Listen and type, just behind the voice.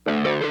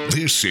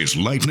This is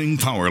Lightning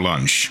Power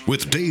Lunch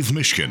with Dave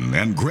Mishkin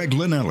and Greg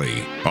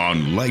Linnelli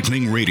on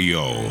Lightning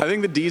Radio. I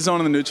think the D zone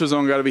and the neutral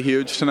zone got to be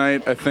huge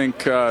tonight. I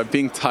think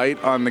being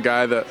tight on the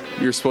guy that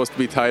you're supposed to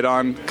be tight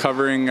on,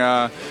 covering,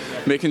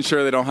 making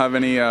sure they don't have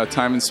any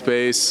time and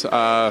space.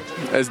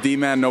 As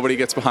D-man, nobody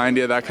gets behind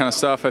you, that kind of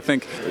stuff. I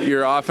think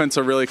your offense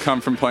will really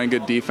come from playing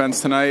good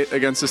defense tonight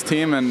against this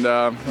team, and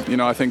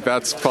I think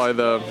that's probably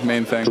the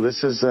main thing. So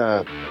this is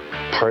a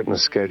part in the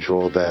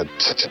schedule that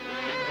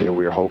we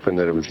were hoping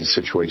that it was a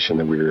situation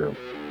that we were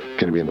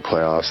going to be in the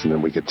playoffs and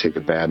then we could take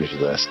advantage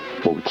of this.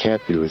 What we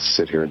can't do is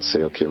sit here and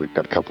say, okay, we've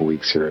got a couple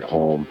weeks here at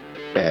home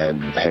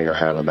and hang our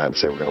hat on that and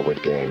say we're going to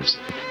win games.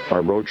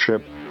 Our road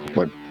trip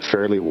went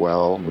fairly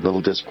well. We're a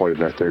little disappointed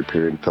in our third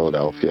period in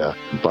Philadelphia,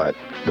 but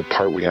the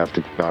part we have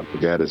to not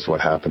forget is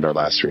what happened our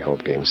last 3 home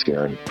games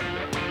here.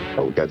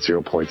 And we got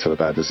 0 points out of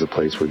that. This is a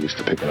place we're used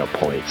to picking up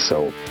points.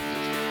 So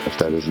if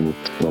that isn't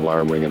an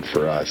alarm ringing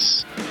for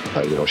us,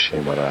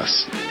 shame on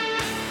us.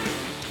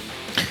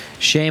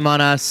 Shame on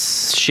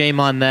us.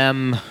 Shame on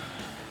them.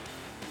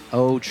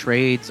 Oh,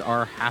 trades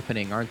are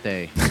happening, aren't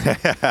they?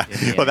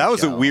 Well, that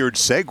was a weird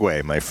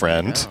segue, my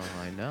friend.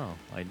 I know.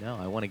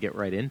 I want to get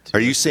right into it. Are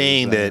you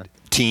saying that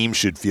teams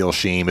should feel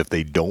shame if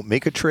they don't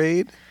make a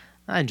trade?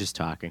 I'm just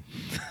talking.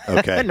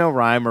 Okay. No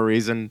rhyme or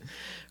reason.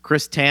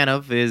 Chris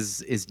Tanev is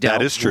dealt.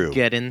 That is true.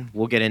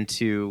 We'll get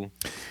into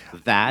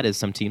that as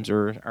some teams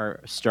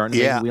are starting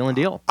to wheel and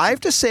deal. I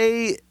have to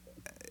say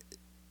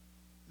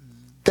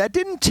that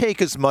didn't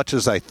take as much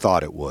as I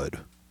thought it would.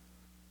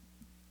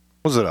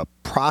 Was it a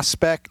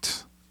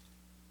prospect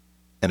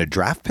and a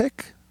draft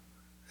pick?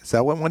 Is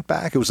that what went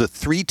back? It was a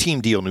 3-team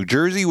deal. New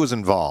Jersey was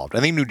involved. I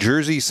think New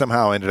Jersey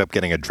somehow ended up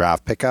getting a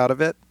draft pick out of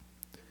it.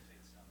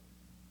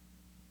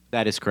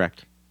 That is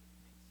correct.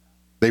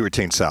 They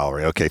retained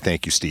salary. Okay,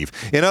 thank you, Steve.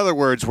 In other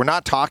words, we're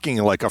not talking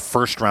like a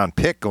first-round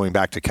pick going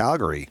back to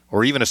Calgary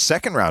or even a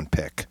second-round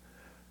pick.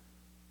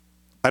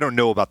 I don't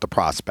know about the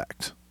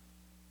prospect.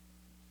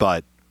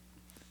 But,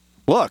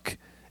 look,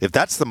 if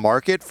that's the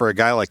market for a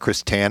guy like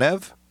Chris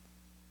Tanev,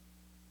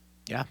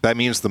 that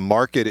means the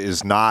market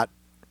is not,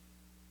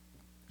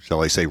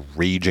 shall I say,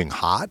 raging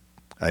hot.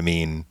 I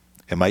mean,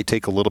 it might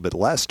take a little bit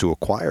less to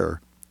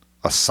acquire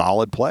a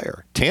solid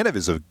player. Tanev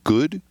is a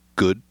good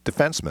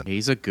defenseman.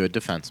 He's a good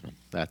defenseman.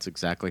 That's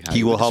exactly how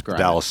he will help describe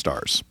the Dallas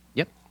Stars.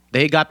 Yep.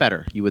 They got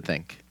better, you would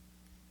think.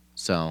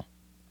 So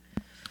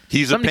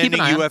he's a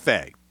pending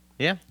UFA.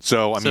 Yeah.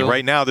 So, I mean,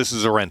 right now this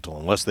is a rental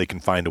unless they can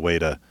find a way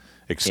to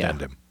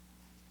extend him.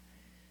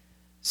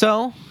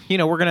 So, we're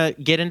going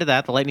to get into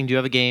that. The Lightning do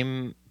have a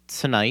game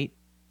tonight.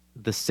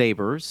 The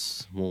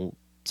Sabres. We'll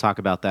talk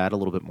about that a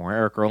little bit more.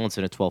 Erik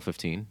Erlendsson at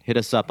 12:15. Hit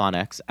us up on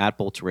X at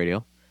Bolts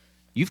Radio.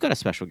 You've got a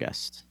special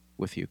guest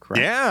with you,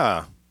 correct?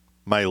 Yeah.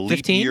 My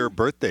leap year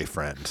birthday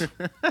friend.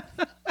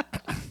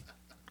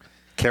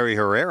 Kerry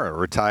Herrera,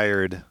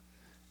 retired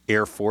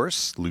Air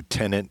Force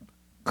Lieutenant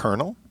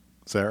Colonel.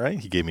 Is that right?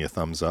 He gave me a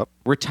thumbs up.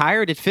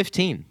 Retired at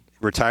 15.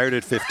 Retired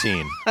at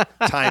 15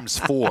 times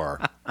 4.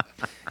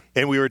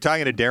 And we were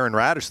talking to Darren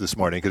Radish this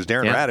morning because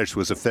Darren Radish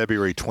was a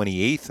February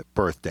 28th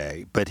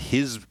birthday, but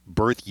his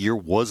birth year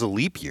was a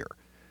leap year.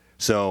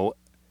 So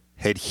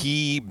had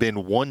he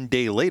been one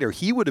day later,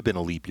 he would have been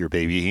a leap year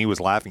baby. He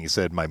was laughing. He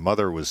said, my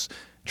mother was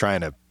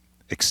trying to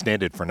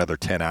extend it for another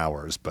 10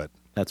 hours, but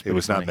it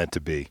was not meant to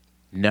be.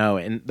 No,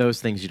 and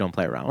those things you don't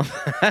play around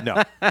with.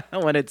 No.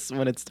 when it's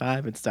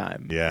time, it's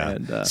time. Yeah.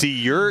 And, see,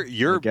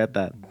 you're get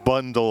that.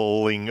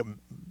 bundling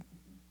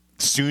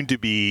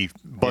soon-to-be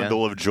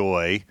bundle of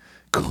joy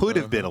could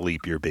have been a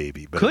leap year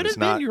baby, but it was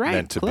not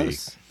meant to be.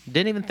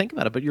 Didn't even think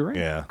about it, but you're right.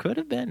 Yeah. Could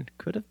have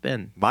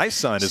been. My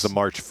son is a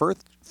March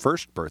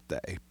 1st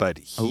birthday, but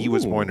he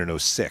was born in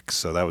 06,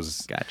 so that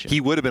was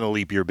he would have been a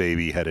leap year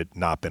baby had it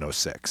not been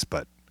 06,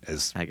 but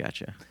I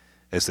gotcha.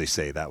 As they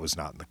say, that was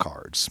not in the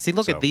cards. See,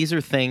 look at these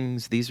are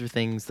things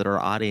that our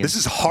audience. This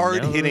is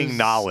hard-hitting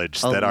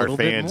knowledge that our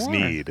fans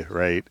need,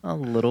 right? A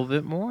little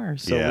bit more.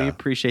 So we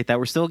appreciate that.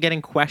 We're still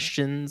getting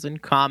questions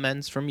and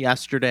comments from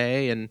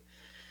yesterday, and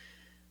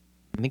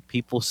I think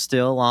people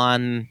still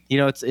on,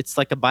 it's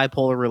like a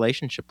bipolar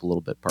relationship a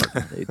little bit,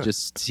 partner. They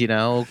just,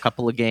 a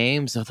couple of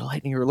games, the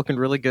Lightning are looking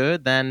really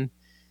good, then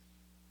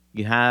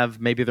you have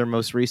maybe their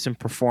most recent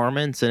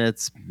performance, and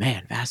it's,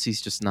 man,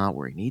 Vasi's just not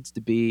where he needs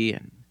to be,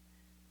 and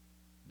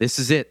this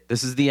is it.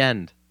 This is the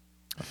end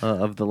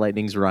of the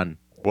Lightning's run.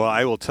 Well,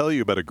 I will tell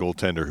you about a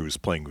goaltender who's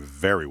playing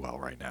very well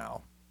right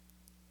now,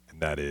 and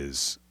that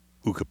is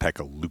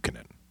Ukko-Pekka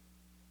Luukkonen.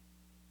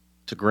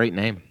 It's a great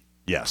name.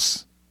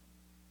 Yes.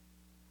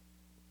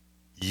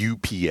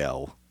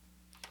 UPL.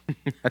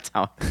 That's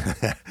how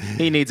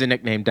he needs a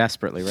nickname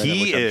desperately, right?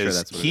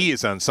 He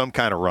is on some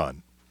kind of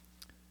run.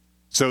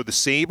 So the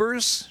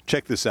Sabres,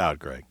 check this out,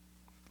 Greg.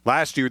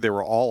 Last year they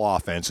were all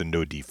offense and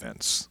no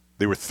defense.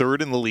 They were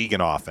third in the league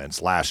in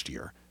offense last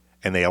year,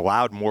 and they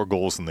allowed more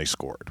goals than they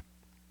scored.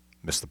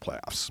 Missed the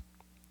playoffs.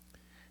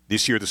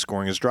 This year the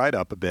scoring has dried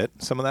up a bit.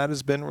 Some of that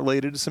has been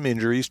related to some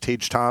injuries.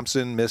 Tage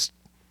Thompson missed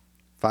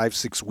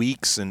 5-6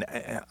 weeks, and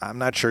I'm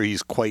not sure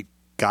he's quite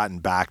gotten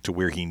back to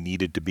where he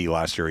needed to be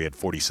last year. He had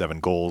 47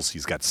 goals.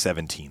 He's got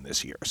 17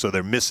 this year. So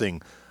they're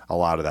missing a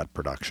lot of that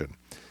production.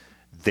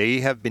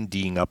 They have been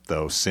D'ing up,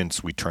 though,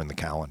 since we turned the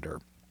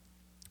calendar.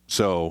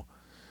 So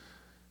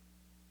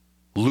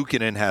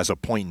Luukkonen has a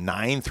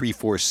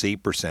 .934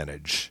 save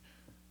percentage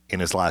in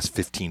his last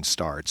 15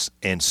 starts.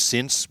 And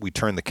since we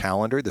turned the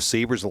calendar, the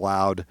Sabres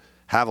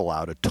have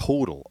allowed a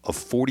total of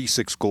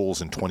 46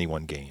 goals in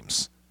 21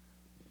 games.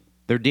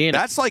 They're D'ing.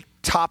 That's like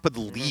top of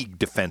the league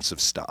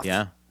defensive stuff.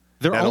 Yeah.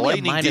 They're now, only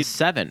a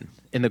 -7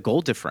 in the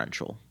goal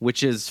differential,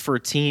 which is for a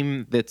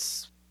team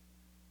that's,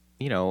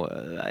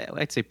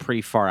 I'd say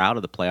pretty far out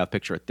of the playoff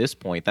picture at this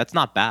point. That's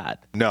not bad.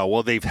 No,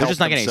 well, they've helped just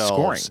not getting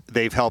themselves. scoring.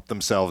 They've helped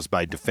themselves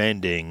by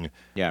defending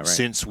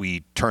since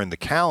we turned the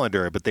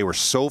calendar, but they were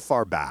so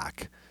far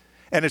back.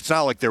 And it's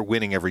not like they're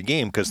winning every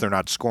game because they're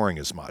not scoring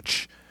as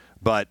much.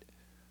 But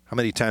how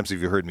many times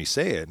have you heard me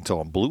say it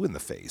until I'm blue in the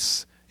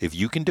face? If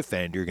you can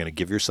defend, you're going to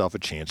give yourself a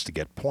chance to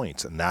get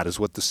points, and that is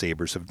what the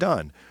Sabres have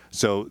done.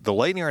 So the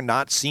Lightning are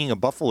not seeing a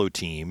Buffalo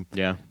team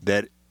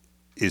that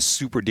is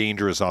super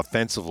dangerous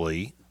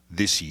offensively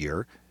this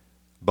year,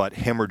 but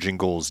hemorrhaging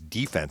goals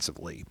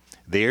defensively.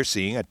 They are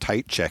seeing a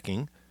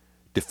tight-checking,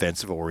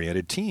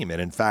 defensive-oriented team.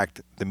 And in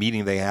fact, the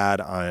meeting they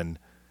had on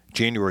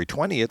January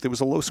 20th, it was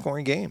a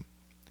low-scoring game.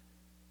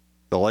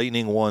 The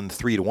Lightning won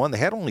 3-1. They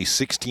had only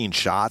 16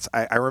 shots.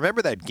 I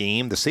remember that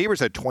game. The Sabres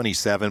had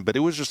 27, but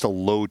it was just a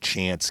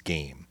low-chance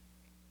game.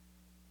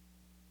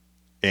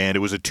 And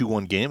it was a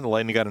 2-1 game. The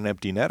Lightning got an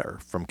empty netter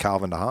from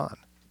Calvin DeHaan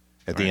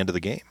at the end of the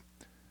game.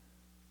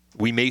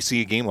 We may see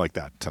a game like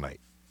that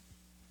tonight,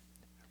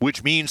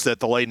 which means that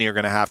the Lightning are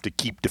going to have to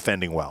keep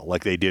defending well,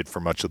 like they did for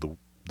much of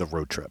the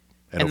road trip.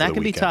 And that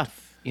can be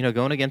tough.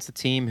 Going against a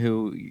team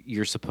who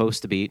you're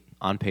supposed to beat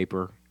on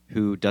paper,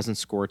 who doesn't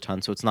score a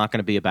ton, so it's not going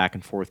to be a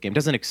back-and-forth game. It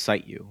doesn't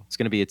excite you. It's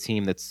going to be a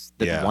team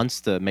that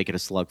wants to make it a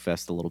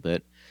slugfest a little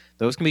bit.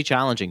 Those can be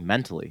challenging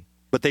mentally.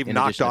 But they've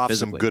knocked off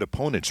some good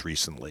opponents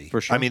recently.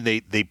 For sure. I mean,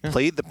 they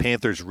played the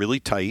Panthers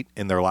really tight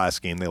in their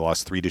last game. They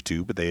lost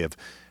 3-2, but they have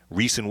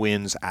recent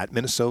wins at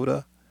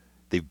Minnesota.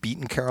 They've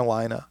beaten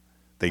Carolina.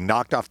 They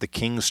knocked off the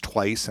Kings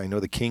twice. I know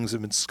the Kings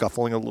have been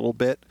scuffling a little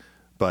bit,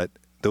 but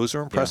those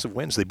are impressive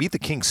wins. They beat the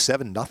Kings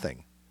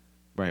 7-0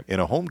 in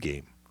a home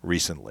game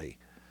recently.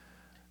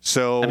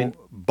 So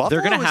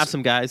they're going to have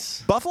some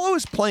guys. Buffalo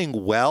is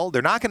playing well.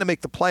 They're not going to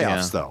make the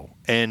playoffs, though.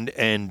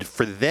 And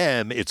for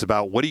them, it's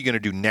about what are you going to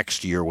do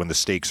next year when the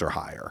stakes are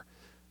higher.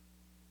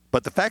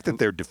 But the fact that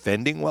they're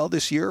defending well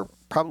this year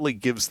probably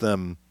gives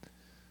them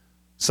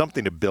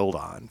something to build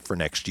on for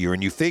next year.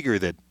 And you figure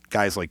that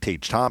guys like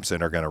Tage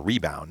Thompson are going to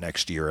rebound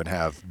next year and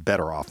have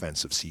better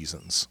offensive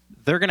seasons.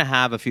 They're going to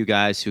have a few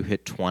guys who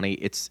hit 20.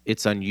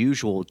 It's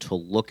unusual to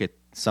look at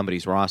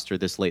somebody's roster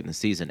this late in the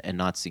season and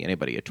not see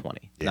anybody at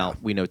 20. Yeah. Now,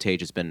 we know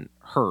Tage has been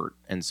hurt,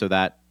 and so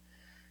that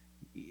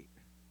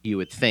you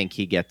would think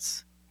he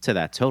gets to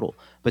that total.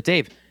 But,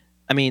 Dave,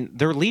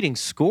 their leading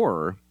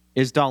scorer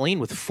is Dahlin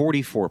with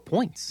 44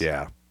 points.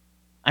 Yeah.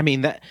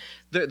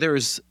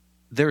 There's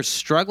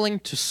struggling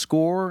to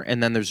score,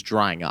 and then there's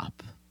drying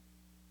up.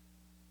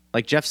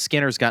 Like, Jeff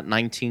Skinner's got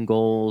 19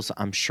 goals.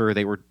 I'm sure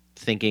they were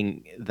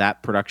thinking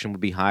that production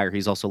would be higher.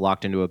 He's also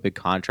locked into a big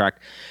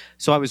contract.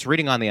 So I was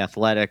reading on The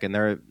Athletic, and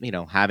they're,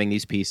 having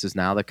these pieces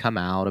now that come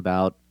out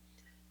about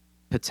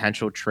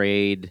potential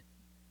trade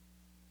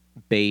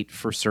bait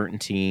for certain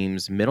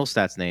teams.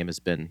 Middlestad's name has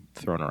been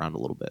thrown around a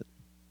little bit.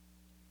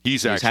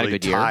 He's actually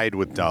tied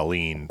with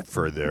Dahlin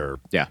for their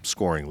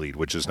scoring lead,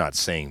 which is not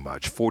saying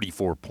much.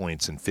 44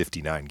 points in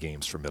 59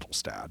 games for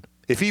Mittelstadt.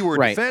 If he were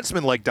a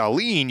defenseman like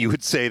Dahlin, you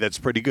would say that's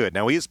pretty good.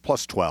 Now, he is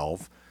plus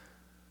 12.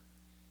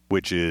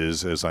 Which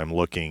is, as I'm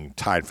looking,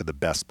 tied for the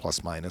best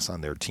plus-minus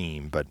on their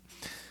team. But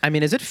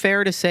is it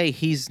fair to say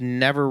he's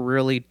never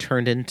really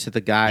turned into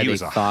the guy they thought? He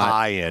was a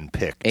high-end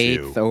pick,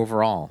 too. 8th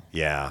overall.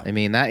 Yeah. That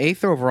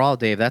 8th overall,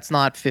 Dave, that's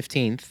not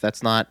 15th.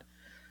 That's not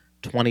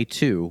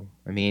 22.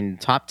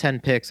 Top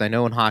 10 picks, I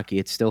know in hockey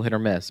it's still hit or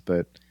miss,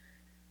 but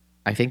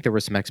I think there were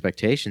some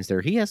expectations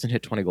there. He hasn't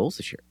hit 20 goals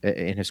this year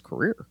in his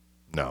career.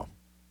 No.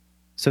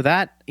 So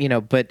that,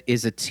 but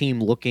is a team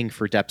looking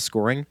for depth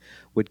scoring?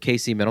 Would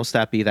Casey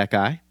Mittelstadt be that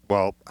guy?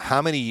 Well,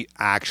 how many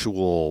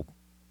actual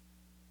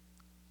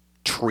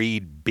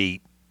trade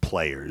bait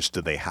players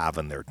do they have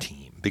on their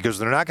team? Because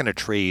they're not going to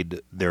trade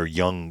their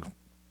young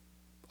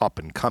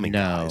up-and-coming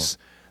guys.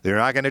 They're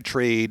not going to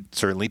trade,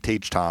 certainly,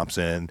 Tage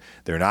Thompson.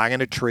 They're not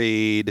going to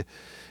trade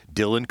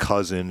Dylan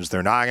Cousins.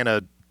 They're not going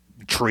to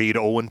trade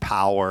Owen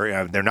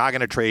Power. They're not going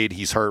to trade,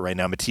 he's hurt right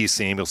now, Mattias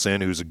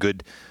Samuelsson, who's a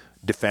good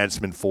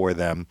defenseman for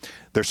them.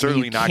 They're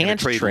certainly not going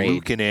to trade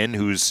Luukkonen,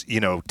 who's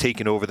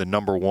taken over the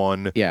number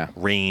one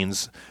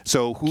reins.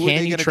 So who are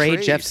they going to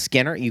trade? Jeff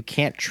Skinner? You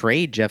can't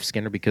trade Jeff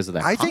Skinner because of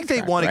that. I think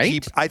they want to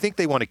keep. I think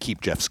they want to keep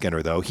Jeff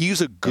Skinner, though.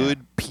 He's a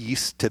good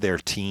piece to their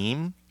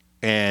team,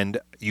 and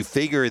you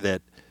figure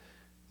that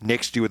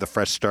next year with a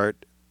fresh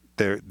start,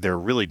 their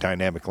really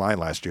dynamic line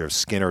last year of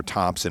Skinner,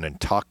 Thompson, and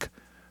Tuck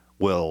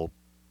will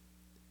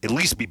at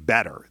least be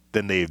better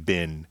than they've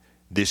been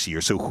this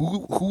year. So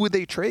who would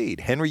they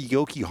trade? Henry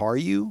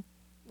Jokiharju?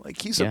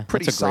 Like, he's a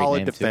pretty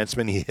solid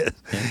defenseman. He is.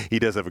 Yeah. He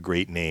does have a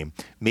great name.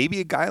 Maybe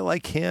a guy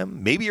like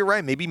him. Maybe you're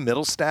right. Maybe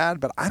Mittelstadt.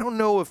 But I don't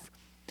know if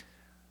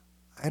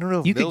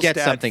you could get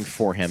something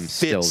for him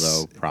still,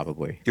 though,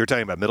 probably. You're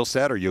talking about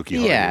Mittelstadt or Yoki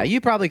Harju? Yeah,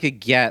 you probably could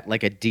get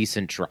like a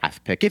decent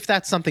draft pick if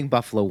that's something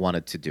Buffalo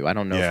wanted to do. I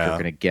don't know if they're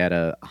going to get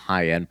a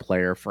high-end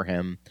player for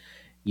him.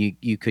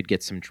 You could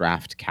get some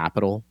draft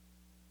capital.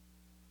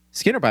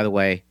 Skinner, by the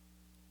way,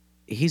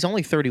 he's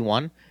only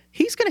 31.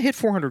 He's going to hit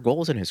 400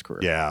 goals in his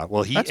career. Yeah,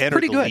 well, he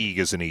entered the league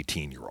as an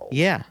 18-year-old.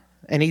 Yeah.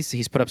 And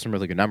he's put up some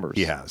really good numbers.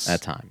 He has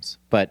at times,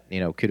 but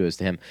kudos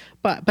to him.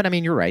 But I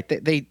mean, you're right.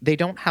 They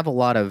don't have a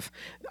lot of.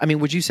 I mean,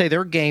 would you say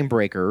their game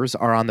breakers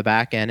are on the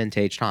back end and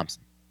Tage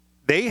Thompson?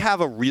 They have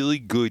a really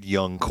good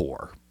young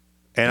core,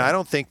 and I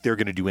don't think they're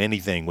going to do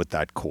anything with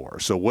that core.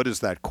 So what is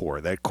that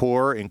core? That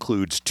core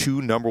includes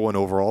 2 number 1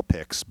 overall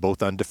picks,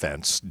 both on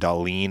defense,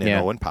 Dahlin and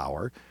Owen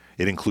Power.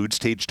 It includes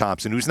Tage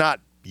Thompson, who's not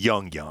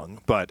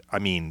young, but I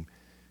mean,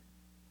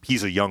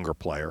 he's a younger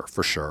player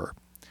for sure.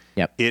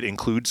 Yep. It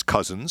includes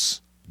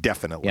Cousins,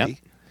 definitely. Yep.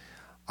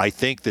 I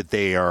think that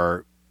they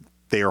are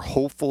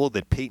hopeful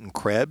that Peyton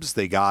Krebs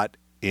they got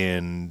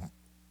in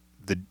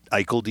the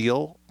Eichel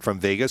deal from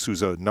Vegas,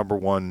 who's a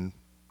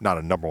not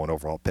a number 1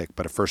 overall pick,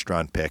 but a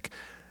first-round pick.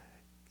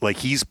 Like,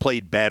 he's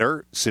played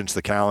better since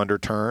the calendar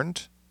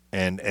turned,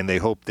 and they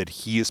hope that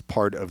he is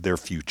part of their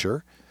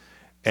future.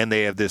 And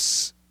they have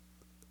this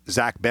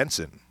Zach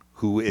Benson,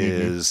 who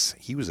is,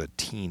 he was a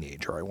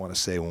teenager, I want to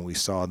say, when we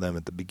saw them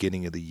at the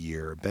beginning of the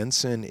year.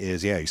 Benson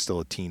is, he's still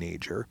a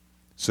teenager.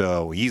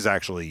 So he's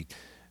actually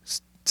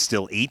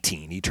still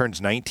 18. He turns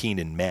 19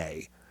 in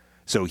May.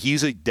 So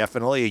he's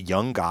definitely a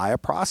young guy, a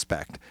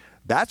prospect.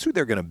 That's who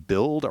they're going to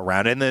build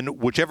around. And then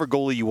whichever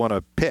goalie you want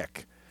to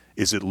pick.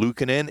 Is it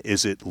Luukkonen?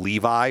 Is it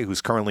Levi,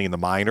 who's currently in the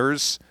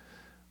minors?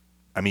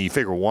 I mean, you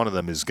figure one of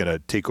them is going to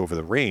take over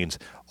the reins.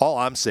 All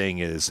I'm saying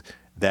is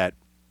that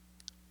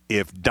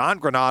if Don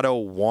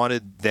Granato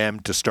wanted them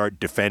to start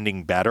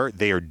defending better,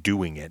 they are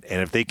doing it. And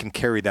if they can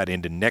carry that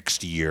into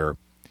next year,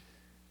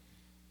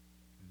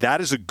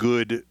 that is a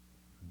good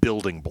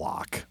building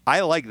block.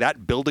 I like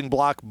that building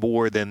block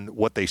more than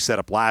what they set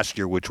up last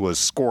year, which was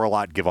score a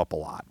lot, give up a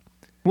lot.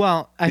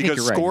 Well, I think you're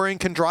right. Because scoring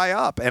can dry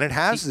up, and it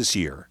has this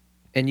year.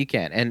 And you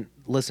can. And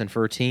listen,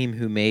 for a team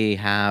who may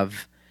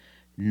have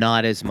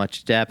not as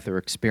much depth or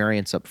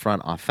experience up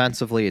front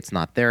offensively, it's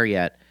not there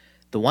yet.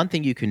 The one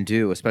thing you can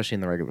do, especially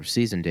in the regular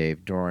season,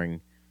 Dave, during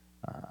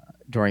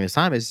this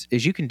time is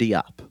you can D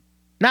up.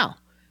 Now,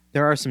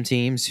 there are some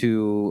teams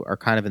who are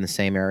kind of in the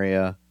same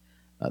area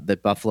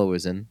that Buffalo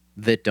is in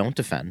that don't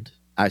defend.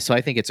 So I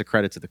think it's a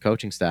credit to the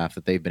coaching staff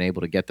that they've been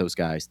able to get those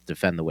guys to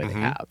defend the way they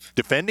have.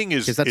 Defending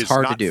is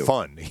hard not to do.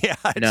 Fun. Yeah,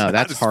 it's no, not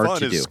that's as hard fun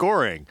to as do.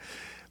 Scoring,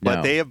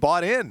 but they have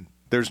bought in.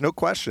 There's no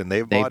question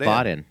they've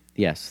bought in.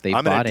 Yes, they've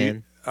bought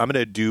in. I'm going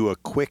to do a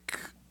quick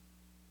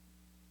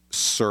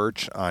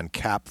search on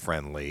Cap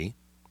Friendly,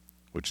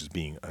 which is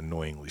being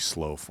annoyingly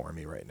slow for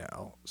me right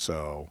now.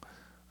 So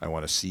I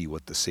want to see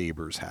what the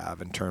Sabres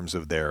have in terms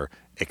of their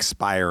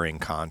expiring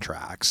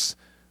contracts.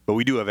 But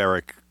we do have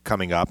Erik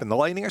coming up, and the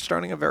Lightning are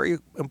starting a very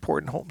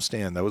important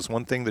homestand. That was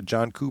one thing that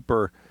John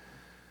Cooper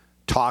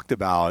talked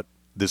about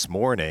this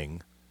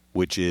morning,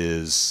 which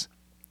is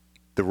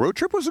the road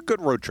trip was a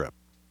good road trip.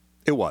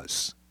 It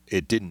was.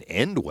 It didn't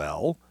end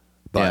well,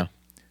 but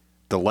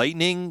the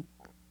Lightning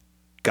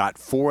got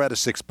 4 out of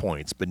 6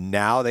 points, but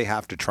now they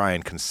have to try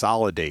and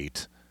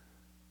consolidate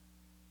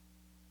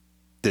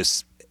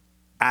this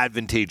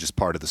advantageous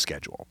part of the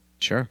schedule.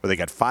 Sure. Where they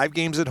got 5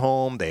 games at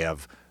home. They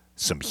have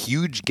some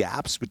huge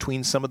gaps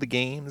between some of the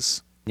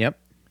games. Yep.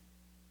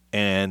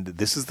 And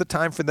this is the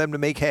time for them to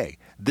make hay.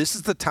 This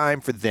is the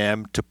time for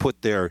them to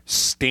put their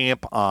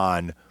stamp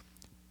on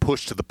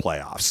push to the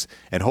playoffs.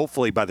 And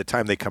hopefully by the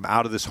time they come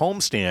out of this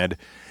homestand,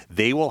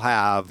 they will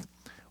have,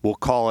 we'll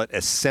call it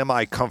a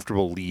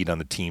semi-comfortable lead on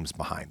the teams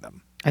behind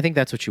them. I think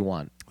that's what you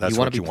want. You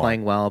want to be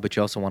playing well, but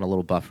you also want a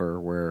little buffer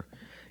where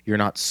you're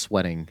not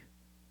sweating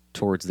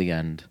towards the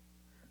end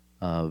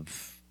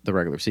of the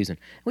regular season.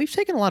 We've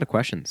taken a lot of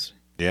questions.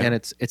 Yeah. And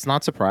it's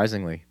not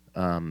surprisingly,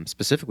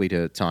 specifically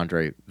to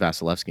Andrei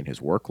Vasilevsky and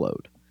his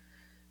workload.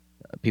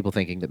 People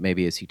thinking that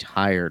maybe is he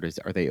tired?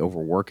 Are they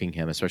overworking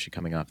him, especially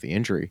coming off the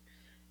injury?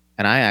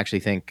 And I actually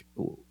think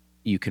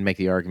you can make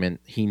the argument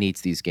he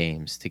needs these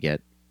games to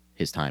get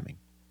his timing.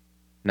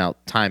 Now,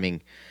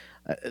 timing,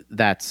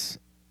 that's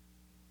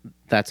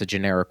a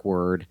generic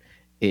word.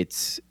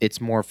 It's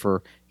more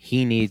for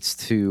he needs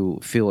to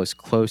feel as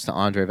close to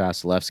Andrei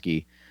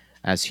Vasilevsky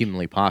as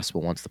humanly possible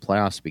once the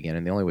playoffs begin.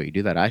 And the only way you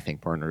do that, I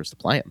think, partner, is to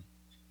play him.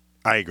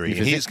 I agree.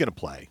 And he's going to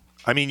play.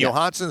 I mean,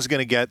 Johansson's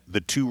going to get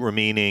the 2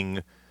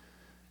 remaining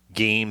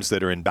games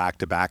that are in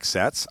back-to-back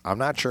sets. I'm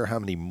not sure how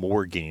many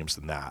more games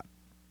than that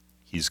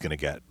he's going to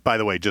get. By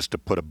the way, just to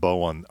put a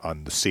bow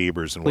on the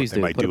Sabres and what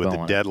they might do at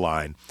the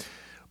deadline,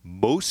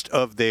 most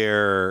of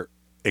their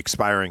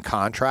expiring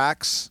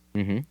contracts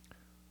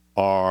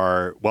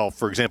are, well,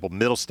 for example,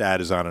 Mittelstadt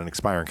is on an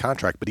expiring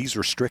contract, but he's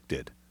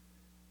restricted.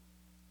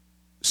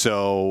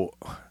 So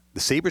the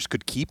Sabres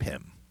could keep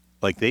him.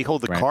 Like, they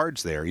hold the Right.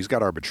 cards there. He's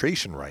got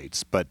arbitration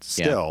rights, but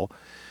still,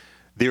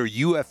 they're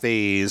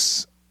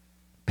UFAs,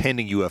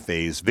 pending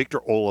UFAs. Victor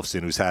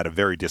Olofsson, who's had a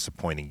very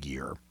disappointing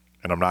year,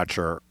 and I'm not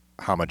sure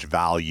how much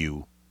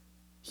value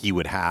he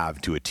would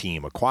have to a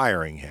team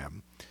acquiring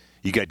him.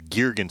 You got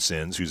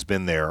Girgensons, who's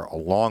been there a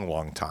long,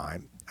 long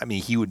time. I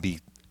mean, he would be,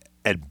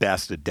 at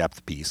best, a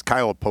depth piece.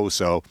 Kyle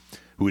Oposo,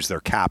 who is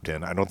their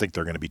captain. I don't think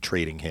they're going to be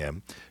trading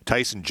him.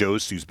 Tyson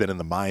Jost, who's been in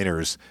the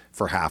minors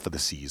for half of the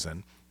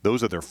season.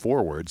 Those are their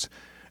forwards.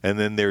 And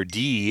then their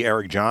D,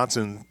 Erik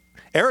Johnson.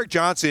 Erik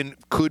Johnson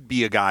could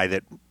be a guy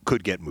that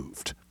could get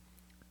moved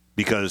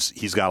because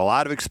he's got a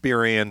lot of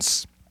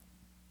experience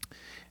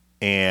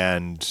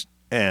and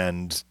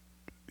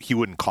he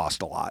wouldn't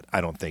cost a lot.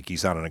 I don't think.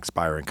 He's on an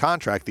expiring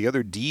contract. The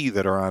other D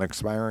that are on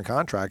expiring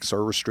contracts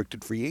are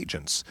restricted free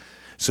agents.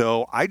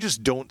 So I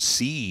just don't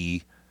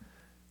see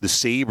the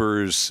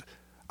Sabres.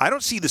 I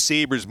don't see the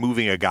Sabres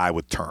moving a guy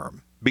with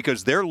term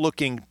because they're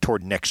looking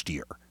toward next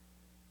year.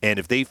 And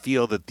if they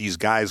feel that these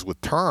guys with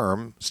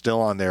term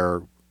still on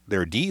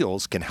their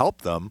deals can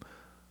help them,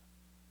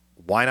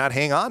 why not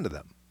hang on to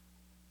them?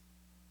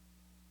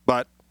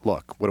 But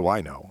look, what do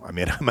I know? I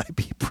mean, I might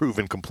be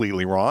proven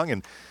completely wrong,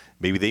 and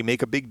maybe they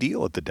make a big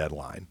deal at the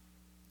deadline.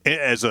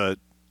 As a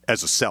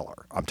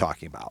seller, I'm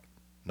talking about,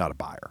 not a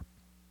buyer.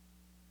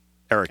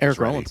 Erik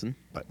Erlendsson.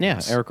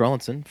 Yes. Erik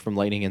Erlendsson from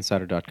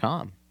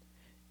LightningInsider.com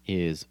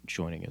is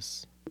joining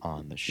us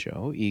on the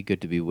show. Good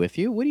to be with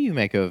you. What do you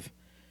make of,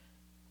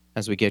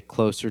 as we get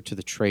closer to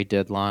the trade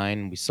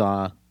deadline, we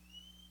saw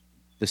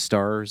the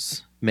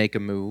Stars make a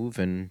move,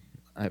 and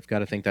I've got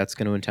to think that's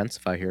going to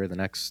intensify here the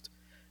next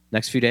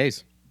few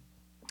days.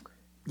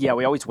 Yeah,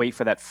 we always wait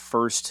for that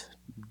first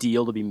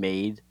deal to be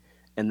made,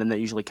 and then that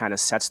usually kind of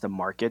sets the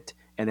market,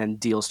 and then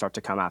deals start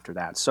to come after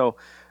that. So,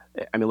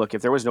 I mean, look,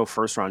 if there was no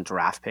first-round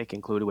draft pick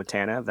included with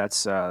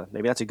Tanev,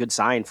 maybe that's a good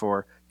sign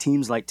for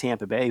teams like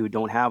Tampa Bay who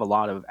don't have a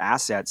lot of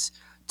assets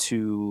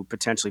to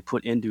potentially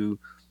put into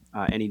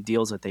any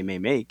deals that they may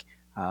make.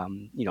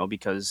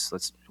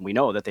 Because we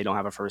know that they don't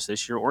have a first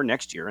this year or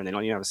next year, and they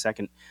don't even have a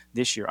second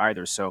this year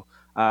either. So,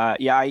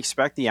 I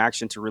expect the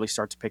action to really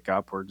start to pick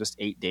up. We're just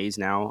 8 days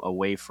now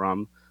away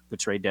from the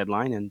trade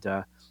deadline, and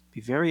be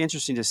very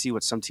interesting to see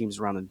what some teams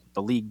around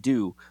the league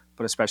do,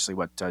 but especially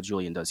what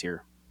Julian does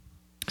here.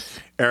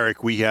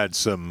 Erik, we had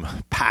some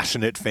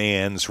passionate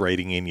fans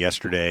writing in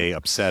yesterday,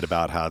 upset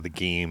about how the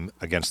game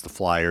against the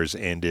Flyers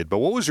ended. But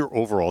what was your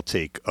overall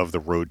take of the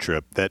road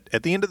trip that,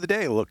 at the end of the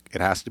day, look,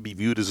 it has to be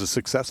viewed as a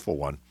successful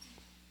one?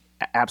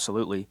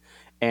 Absolutely.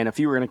 And if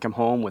you were going to come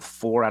home with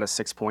 4 out of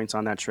 6 points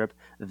on that trip,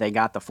 they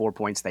got the 4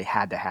 points they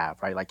had to have,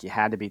 right? Like, you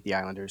had to beat the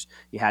Islanders.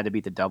 You had to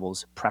beat the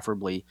Devils,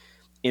 preferably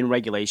in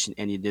regulation,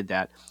 and you did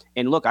that.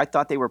 And look, I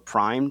thought they were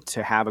primed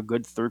to have a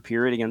good third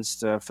period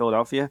against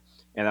Philadelphia.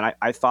 And then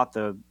I thought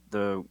the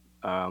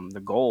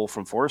goal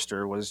from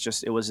Forster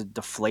was a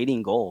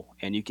deflating goal,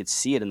 and you could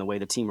see it in the way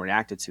the team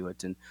reacted to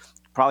it, and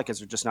probably because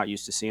they're just not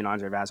used to seeing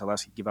Andrei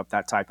Vasilevskiy give up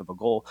that type of a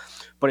goal.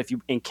 But if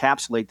you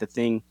encapsulate the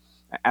thing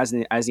as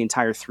the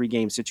entire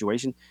 3-game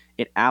situation,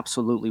 it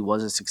absolutely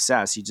was a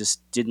success. You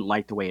just didn't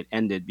like the way it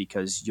ended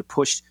because you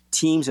pushed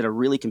teams that are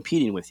really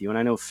competing with you, and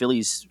I know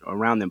Philly's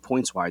around them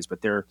points wise,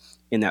 but they're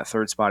in that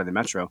third spot of the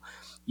Metro.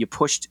 You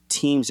pushed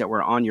teams that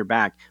were on your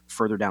back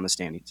further down the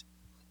standings.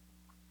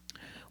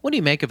 What do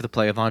you make of the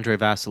play of Andrei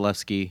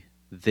Vasilevskiy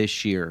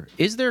this year?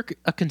 Is there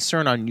a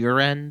concern on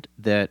your end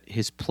that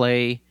his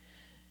play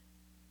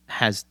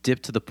has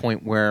dipped to the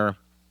point where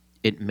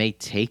it may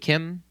take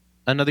him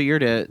another year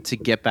to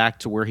get back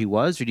to where he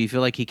was, or do you feel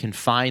like he can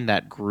find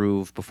that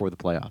groove before the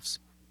playoffs?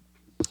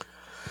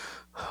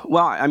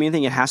 Well, I mean, I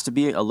think it has to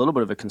be a little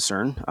bit of a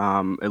concern.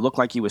 It looked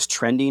like he was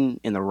trending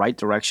in the right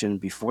direction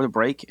before the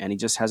break, and he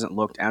just hasn't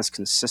looked as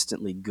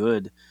consistently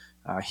good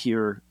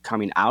here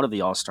coming out of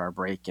the All-Star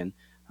break. And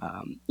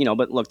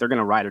but look, they're going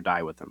to ride or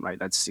die with him,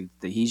 right?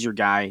 He's your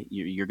guy.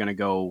 You're going to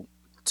go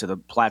to the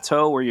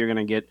plateau where you're going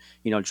to get,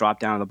 drop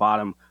down to the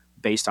bottom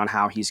based on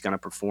how he's going to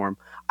perform.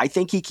 I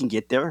think he can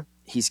get there.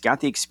 He's got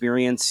the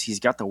experience. He's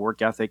got the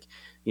work ethic.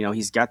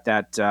 He's got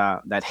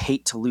that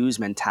hate to lose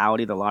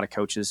mentality that a lot of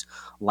coaches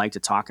like to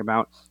talk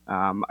about.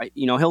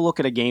 He'll look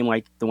at a game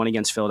like the one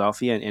against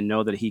Philadelphia and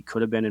know that he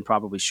could have been and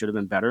probably should have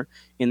been better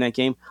in that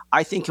game.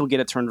 I think he'll get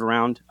it turned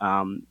around.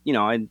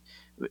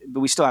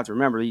 But we still have to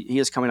remember he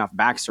is coming off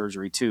back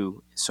surgery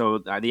too. So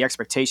the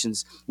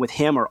expectations with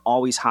him are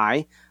always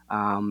high.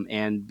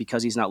 And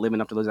because he's not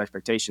living up to those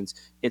expectations,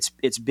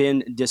 it's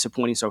been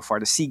disappointing so far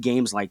to see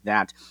games like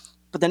that.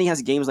 But then he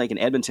has games like in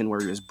Edmonton where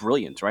he was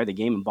brilliant, right? The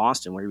game in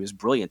Boston where he was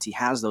brilliant. He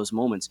has those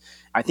moments.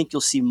 I think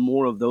you'll see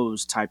more of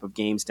those type of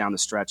games down the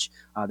stretch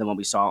than what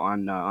we saw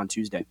on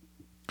Tuesday.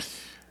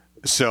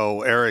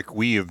 So, Erik,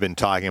 we have been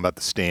talking about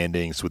the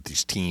standings with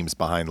these teams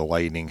behind the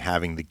Lightning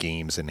having the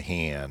games in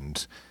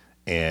hand.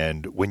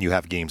 And when you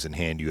have games in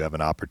hand, you have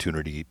an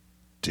opportunity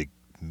to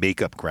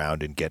make up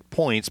ground and get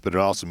points, but it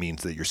also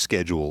means that your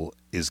schedule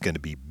is going to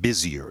be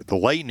busier. The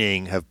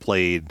Lightning have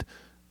played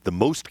the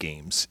most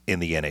games in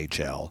the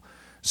NHL.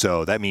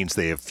 So that means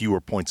they have fewer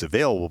points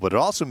available, but it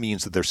also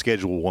means that their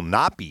schedule will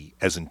not be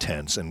as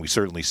intense, and we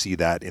certainly see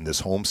that in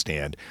this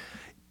homestand.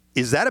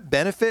 Is that a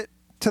benefit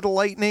to the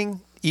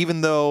Lightning,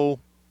 even though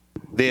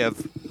they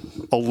have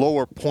a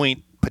lower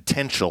point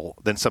potential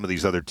than some of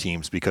these other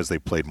teams because they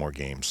played more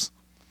games?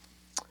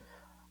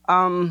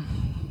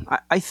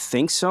 I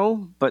think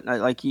so, but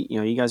like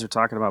you guys are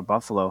talking about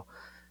Buffalo.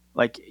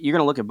 Like, you're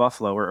going to look at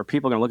Buffalo, or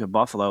people are going to look at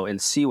Buffalo and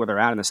see where they're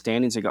at in the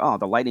standings and go, oh,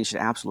 the Lightning should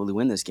absolutely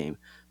win this game.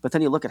 But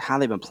then you look at how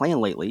they've been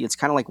playing lately. It's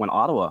kind of like when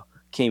Ottawa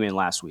came in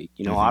last week.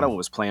 Ottawa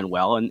was playing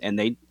well, and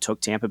they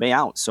took Tampa Bay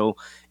out. So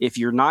if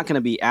you're not going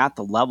to be at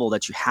the level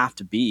that you have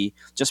to be,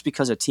 just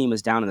because a team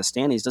is down in the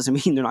standings doesn't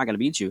mean they're not going to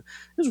beat you.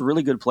 There's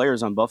really good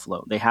players on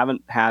Buffalo. They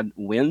haven't had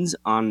wins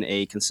on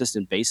a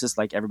consistent basis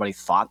like everybody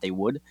thought they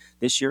would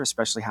this year,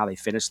 especially how they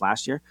finished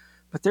last year.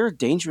 But they're a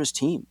dangerous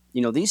team.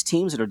 These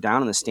teams that are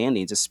down in the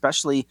standings,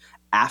 especially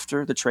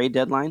after the trade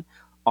deadline,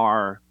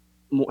 are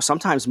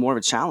sometimes more of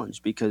a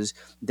challenge because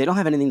they don't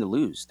have anything to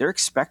lose. They're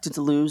expected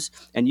to lose,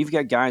 and you've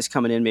got guys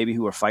coming in maybe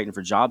who are fighting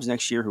for jobs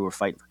next year, who are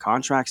fighting for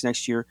contracts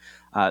next year.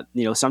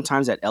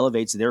 Sometimes that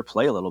elevates their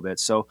play a little bit.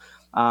 So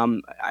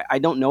I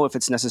don't know if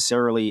it's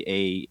necessarily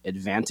a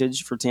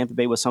advantage for Tampa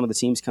Bay with some of the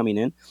teams coming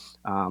in.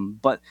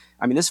 But,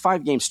 this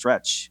 5-game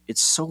stretch,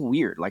 it's so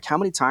weird. Like, how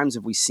many times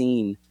have we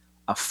seen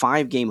a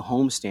 5-game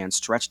homestand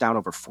stretched out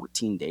over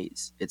 14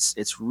 days.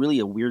 It's really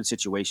a weird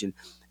situation.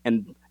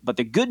 But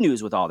the good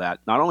news with all that,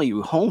 not only are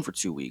you home for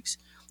 2 weeks,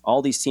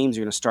 all these teams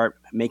are going to start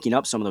making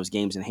up some of those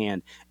games in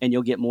hand, and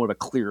you'll get more of a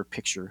clearer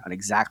picture on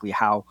exactly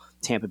how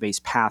Tampa Bay's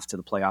path to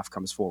the playoff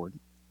comes forward.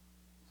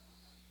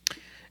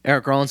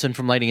 Erik Erlendsson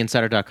from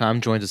LightningInsider.com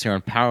joins us here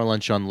on Power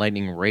Lunch on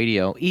Lightning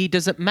Radio.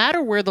 Does it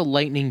matter where the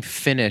Lightning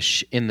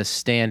finish in the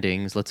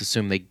standings? Let's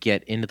assume they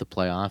get into the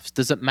playoffs.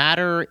 Does it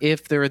matter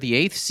if they're the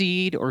 8th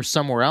seed or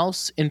somewhere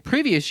else? In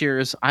previous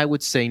years, I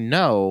would say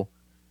no,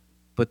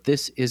 but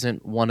this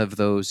isn't one of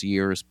those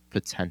years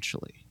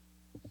potentially.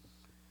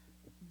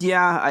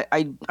 Yeah,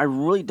 I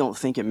really don't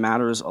think it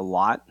matters a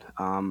lot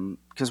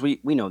because we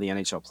know the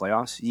NHL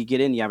playoffs. You get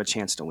in, you have a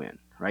chance to win.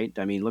 Right?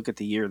 Look at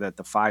the year that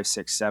the 5,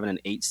 6, 7,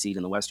 and 8 seed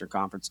in the Western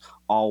Conference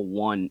all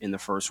won in the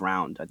first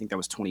round. I think that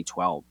was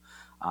 2012.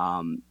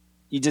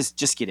 You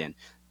just get in.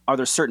 Are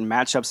there certain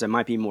matchups that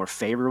might be more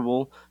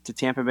favorable to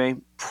Tampa Bay?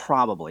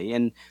 Probably.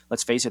 And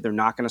let's face it, they're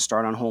not going to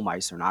start on home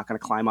ice. They're not going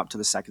to climb up to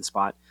the second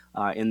spot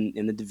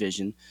in the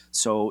division.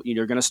 So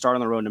you're going to start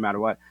on the road no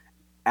matter what.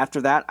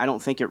 After that, I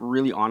don't think it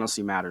really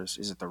honestly matters.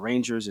 Is it the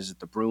Rangers? Is it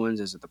the Bruins?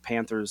 Is it the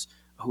Panthers?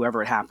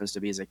 Whoever it happens to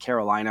be. Is it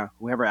Carolina?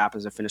 Whoever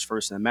happens to finish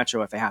first in the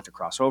Metro if they have to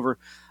cross over.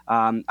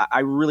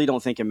 I really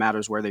don't think it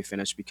matters where they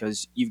finish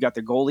because you've got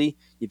the goalie,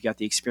 you've got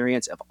the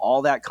experience. If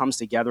all that comes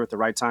together at the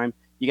right time,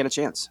 you get a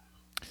chance.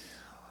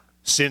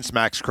 Since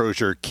Max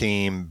Crozier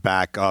came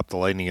back up, the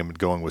Lightning have been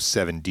going with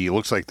 7D. It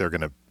looks like they're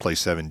going to play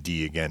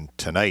 7D again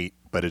tonight,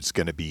 but it's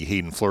going to be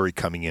Hayden Fleury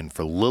coming in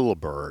for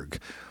Lilleberg.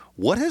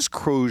 What has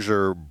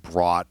Crozier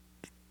brought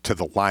to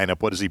the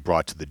lineup? What has he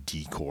brought to the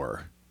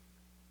D-core?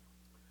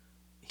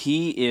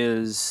 He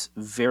is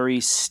very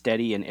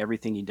steady in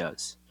everything he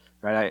does.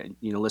 Right?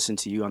 I listened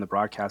to you on the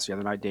broadcast the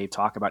other night, Dave,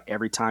 talk about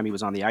every time he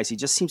was on the ice. He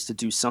just seems to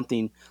do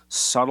something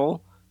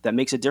subtle that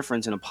makes a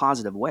difference in a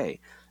positive way.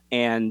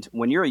 And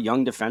when you're a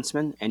young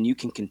defenseman and you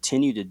can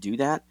continue to do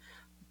that,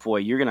 boy,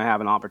 you're going to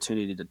have an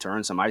opportunity to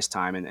turn some ice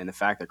time. And the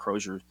fact that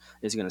Crozier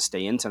is going to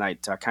stay in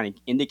tonight kind of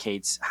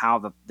indicates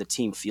how the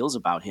team feels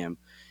about him.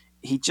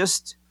 He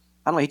just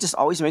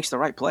always makes the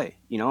right play.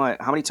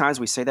 How many times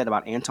we say that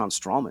about Anton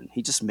Strawman?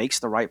 He just makes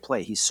the right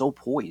play. He's so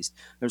poised.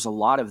 There's a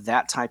lot of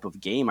that type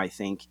of game, I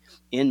think,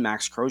 in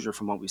Max Crozier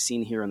from what we've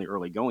seen here in the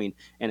early going.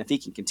 And if he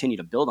can continue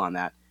to build on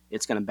that,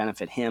 it's going to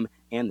benefit him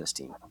and this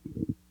team.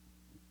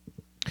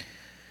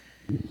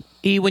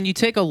 When you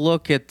take a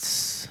look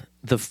at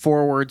the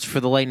forwards for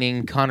the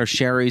Lightning, Connor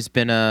Sherry's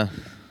been a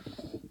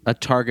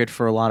target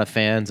for a lot of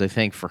fans. I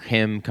think for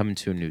him coming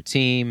to a new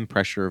team,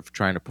 pressure of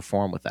trying to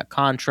perform with that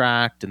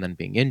contract and then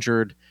being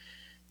injured,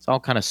 it's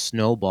all kind of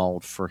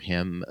snowballed for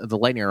him. The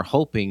Lightning are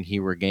hoping he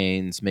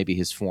regains maybe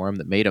his form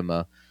that made him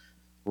a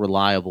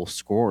reliable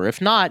scorer. If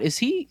not, is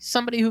he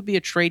somebody who'd be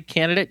a trade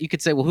candidate? You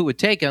could say, well, who would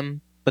take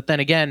him? But then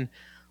again,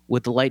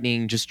 would the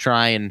Lightning just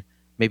try and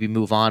maybe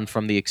move on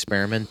from the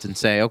experiment and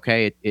say,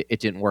 okay, it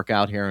didn't work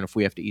out here, and if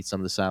we have to eat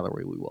some of the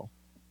salary, we will?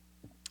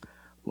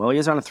 Well, he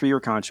is on a 3-year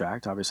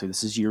contract. Obviously,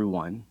 this is year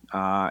 1,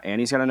 and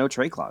he's got a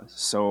no-trade clause.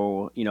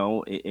 So,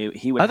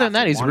 he would. Other than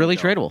that, he's really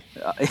tradable.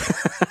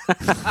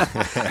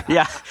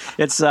 Yeah,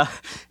 it's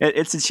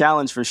a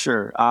challenge for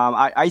sure.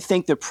 I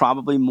think they're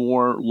probably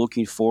more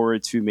looking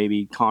forward to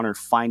maybe Connor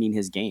finding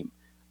his game.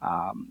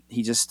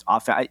 He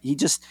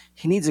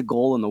needs a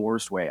goal in the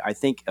worst way. I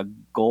think a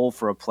goal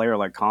for a player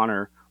like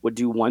Connor would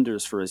do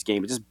wonders for his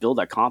game. Just build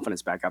that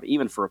confidence back up,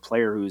 even for a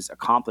player who's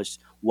accomplished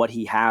what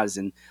he has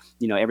and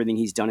everything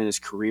he's done in his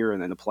career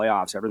and in the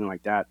playoffs, everything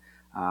like that.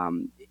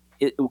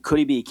 Could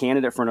he be a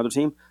candidate for another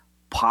team?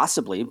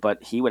 Possibly,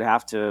 but he would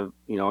have to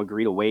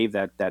agree to waive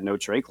that no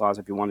trade clause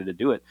if he wanted to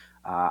do it.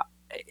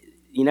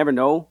 you never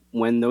know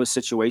when those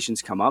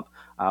situations come up.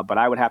 But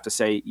I would have to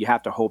say you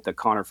have to hope that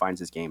Connor finds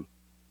his game.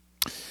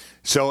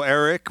 So,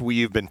 Eric,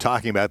 we've been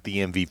talking about the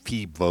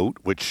MVP vote,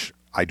 which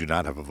I do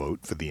not have a vote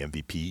for the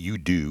MVP. You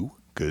do,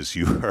 because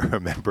you are a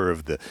member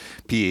of the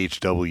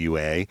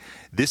PHWA.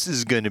 This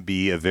is going to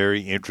be a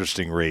very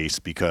interesting race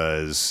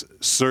because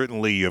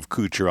certainly you have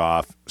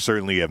Kucherov,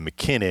 certainly you have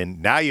McKinnon,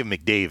 now you have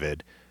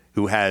McDavid,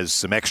 who has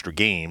some extra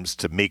games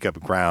to make up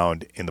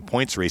ground in the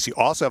points race. You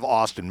also have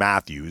Austin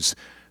Matthews,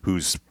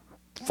 who's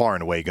far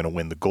and away going to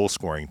win the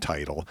goal-scoring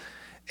title.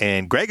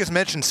 And Greg has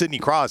mentioned Sidney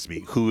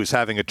Crosby, who is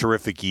having a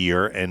terrific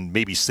year and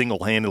maybe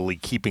single-handedly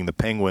keeping the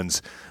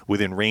Penguins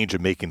within range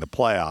of making the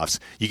playoffs.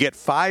 You get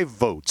 5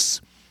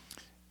 votes.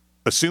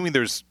 Assuming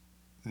there's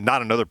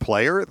not another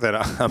player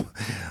that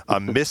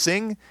I'm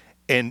missing,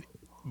 and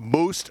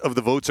most of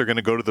the votes are going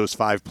to go to those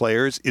 5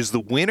 players, is the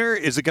winner,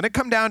 is it going to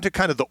come down to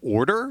kind of the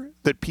order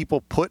that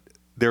people put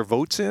their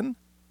votes in?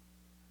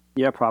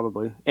 Yeah,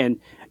 probably. And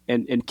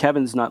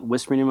Kevin's not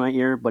whispering in my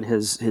ear, but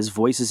his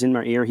voice is in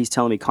my ear. He's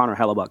telling me Connor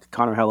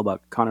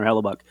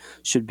Hellebuck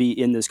should be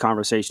in this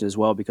conversation as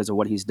well because of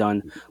what he's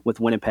done with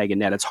Winnipeg and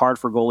net. It's hard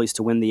for goalies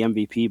to win the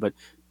MVP, but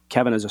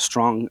Kevin is a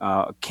strong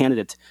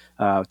candidate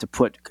to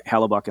put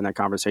Hellebuck in that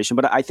conversation.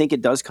 But I think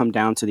it does come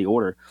down to the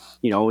order.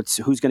 It's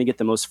who's going to get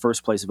the most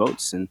first place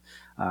votes, and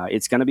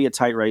it's going to be a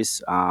tight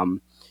race.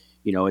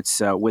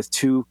 It's with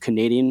 2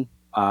 Canadian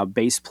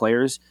based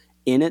players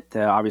in it.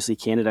 Obviously,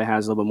 Canada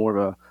has a little bit more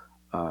of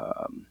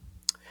a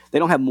they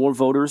don't have more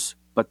voters,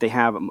 but they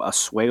have a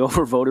sway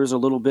over voters a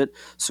little bit.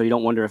 So you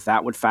don't wonder if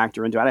that would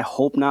factor into it. I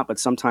hope not, but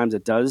sometimes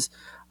it does.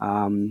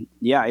 It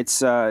is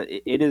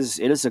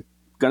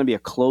going to be a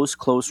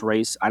close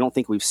race. I don't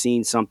think we've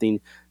seen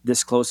something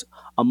this close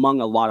among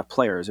a lot of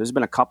players. There's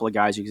been a couple of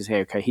guys you can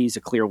say, okay, he's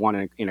a clear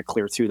 1 and a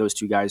clear 2. Those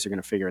 2 guys are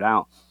going to figure it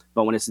out.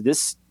 But when it's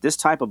this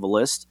type of a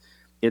list,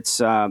 it's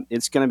going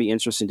to be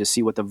interesting to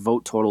see what the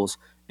vote totals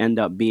end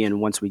up being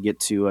once we get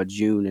to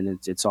June and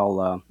it's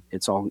all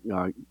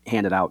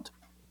handed out.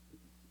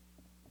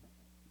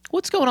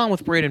 What's going on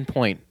with Braden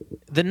Point?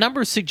 The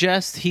numbers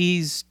suggest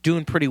he's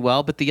doing pretty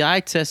well, but the eye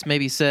test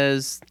maybe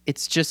says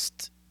it's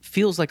just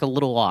feels like a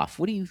little off.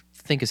 What do you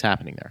think is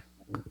happening there?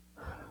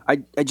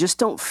 I just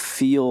don't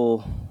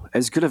feel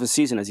as good of a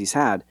season as he's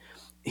had.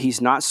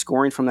 He's not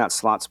scoring from that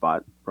slot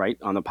spot, right,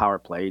 on the power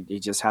play. He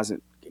just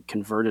hasn't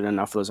converted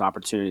enough of those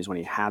opportunities when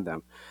he had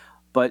them.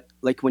 But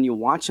like when you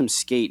watch him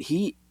skate,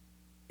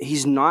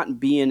 he's not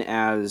being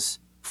as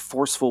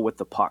forceful with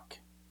the puck,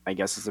 I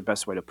guess is the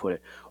best way to put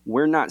it.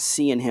 We're not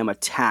seeing him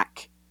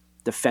attack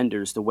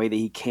defenders the way that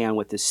he can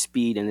with his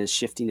speed and his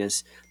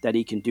shiftiness that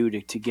he can do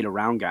to get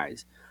around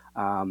guys.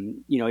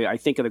 I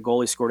think of the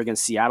goal he scored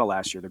against Seattle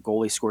last year, the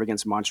goal he scored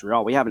against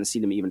Montreal. We haven't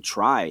seen him even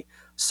try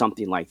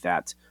something like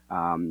that.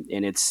 And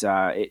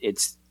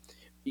it's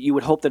you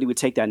would hope that he would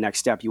take that next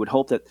step. You would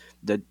hope that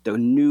the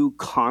new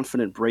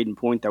confident Braden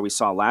Point that we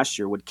saw last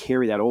year would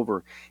carry that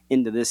over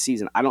into this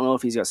season. I don't know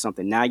if he's got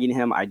something nagging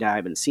him. I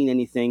haven't seen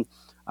anything,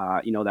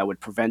 that would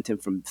prevent him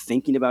from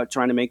thinking about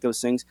trying to make those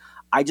things.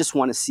 I just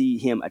want to see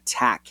him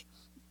attack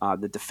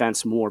the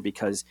defense more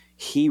because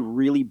he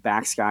really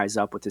backs guys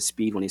up with his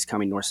speed when he's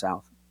coming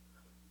north-south.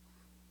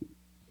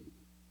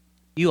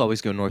 You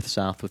always go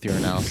north-south with your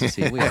analysis.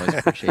 We always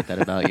appreciate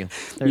that about you.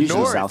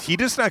 North. He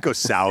does not go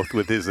south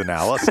with his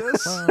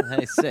analysis.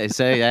 Well,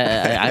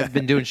 hey, I've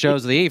been doing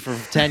shows with E for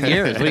 10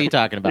 years. What are you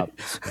talking about?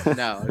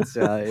 No,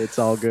 it's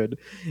all good.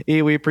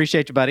 E, we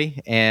appreciate you,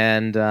 buddy,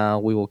 and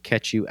we will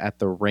catch you at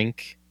the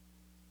rink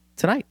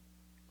tonight.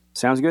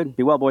 Sounds good.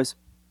 Be well, boys.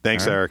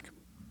 Thanks, right. Eric.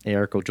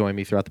 Eric will join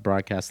me throughout the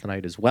broadcast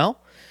tonight as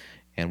well,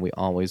 and we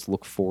always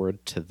look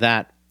forward to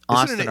that.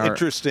 Isn't it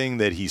interesting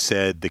that he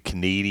said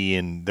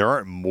there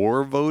aren't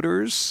more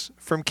voters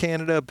from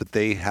Canada, but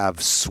they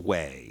have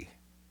sway?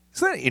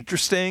 Isn't that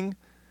interesting?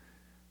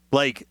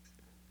 Like,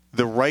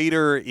 the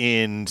writer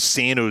in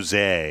San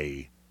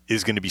Jose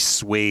is going to be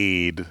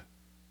swayed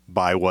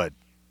by what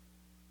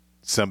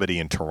somebody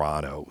in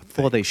Toronto thinks.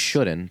 Well, they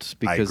shouldn't,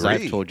 because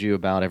I've told you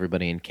about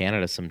everybody in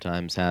Canada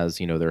sometimes has,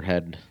 their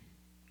head,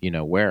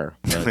 where.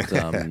 But,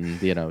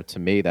 to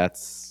me,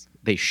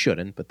 they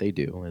shouldn't, but they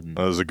do. And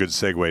that was a good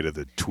segue to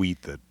the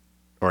tweet the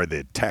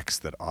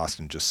text that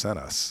Austin just sent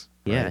us.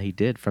 Right? Yeah, he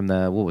did from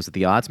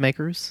the Odds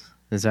Makers?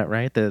 Is that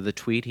right? The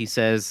tweet, he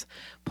says,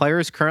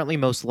 players currently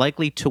most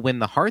likely to win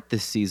the Hart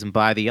this season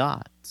by the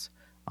odds.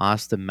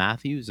 Austin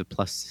Matthews, a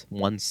plus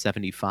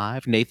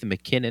 175. Nathan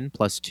McKinnon,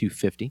 plus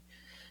 250.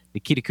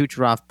 Nikita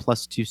Kucherov,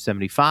 plus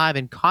 275.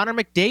 And Connor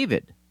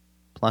McDavid,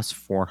 plus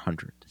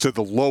 400. So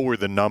the lower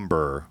the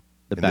number,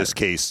 in this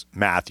case,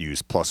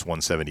 Matthews, plus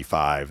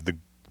 175,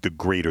 the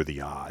greater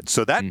the odds.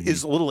 So that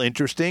is a little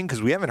interesting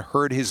because we haven't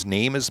heard his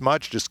name as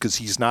much just because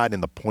he's not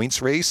in the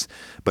points race,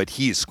 but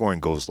he is scoring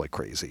goals like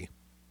crazy.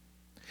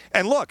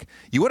 And look,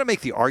 you want to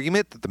make the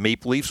argument that the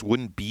Maple Leafs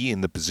wouldn't be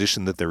in the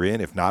position that they're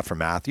in if not for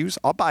Matthews?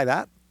 I'll buy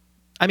that.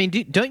 I mean,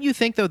 don't you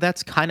think, though,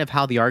 that's kind of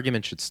how the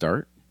argument should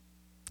start?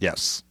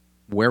 Yes.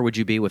 Where would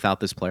you be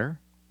without this player?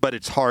 But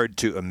it's hard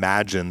to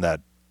imagine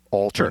that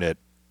alternate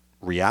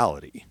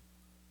reality.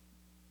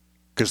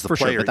 because the For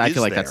player sure, but I is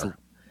feel like there.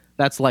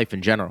 that's life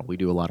in general. We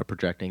do a lot of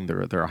projecting.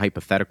 There are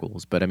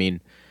hypotheticals, but I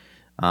mean,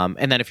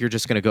 and then if you're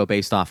just going to go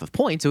based off of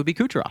points, it would be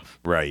Kucherov.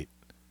 Right.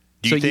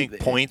 Do you think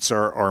points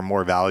are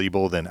more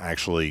valuable than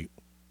actually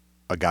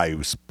a guy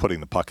who's putting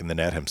the puck in the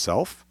net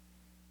himself?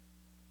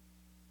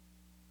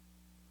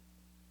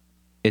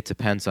 It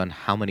depends on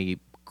how many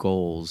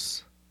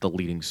goals the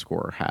leading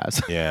scorer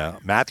has. Yeah.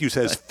 Matthews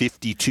has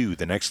 52.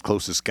 The next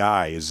closest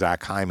guy is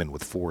Zach Hyman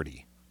with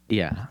 40.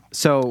 Yeah.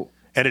 So,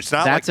 and it's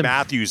not like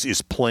Matthews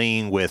is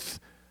playing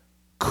with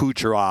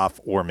Kucherov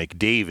or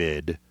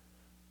McDavid,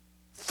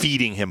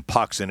 feeding him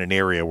pucks in an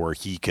area where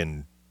he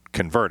can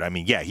convert. I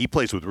mean, yeah, he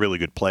plays with really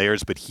good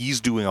players, but he's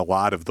doing a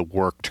lot of the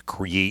work to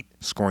create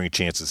scoring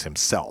chances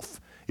himself.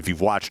 If you've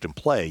watched him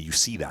play, you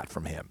see that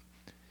from him.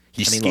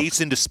 He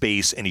skates into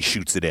space and he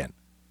shoots it in.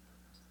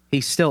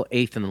 He's still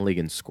 8th in the league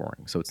in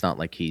scoring, so it's not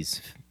like he's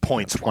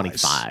points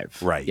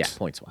 25. Right. Yeah,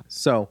 points wise.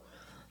 So,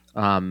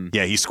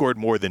 yeah, he scored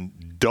more than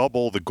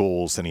double the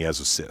goals than he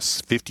has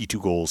assists. 52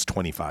 goals,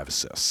 25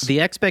 assists.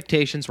 The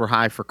expectations were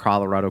high for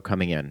Colorado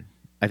coming in.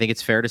 I think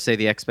it's fair to say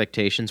the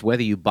expectations,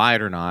 whether you buy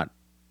it or not,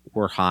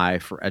 were high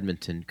for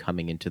Edmonton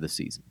coming into the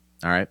season.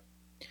 All right?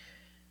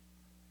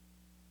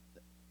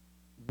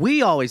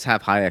 We always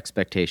have high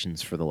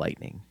expectations for the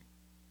Lightning.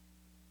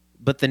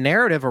 But the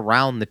narrative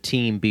around the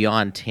team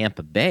beyond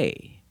Tampa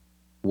Bay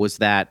was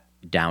that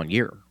down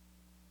year.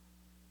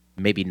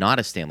 Maybe not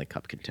a Stanley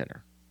Cup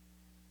contender.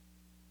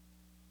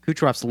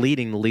 Kucherov's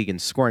leading the league in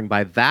scoring.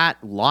 By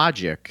that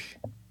logic,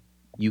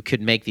 you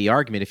could make the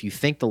argument if you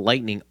think the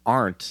Lightning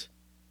aren't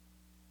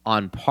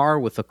on par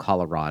with the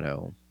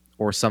Colorado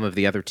or some of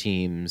the other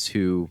teams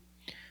who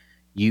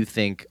you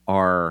think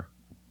are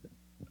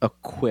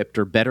equipped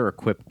or better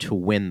equipped to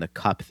win the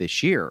Cup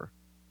this year,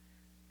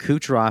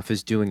 Kucherov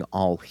is doing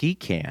all he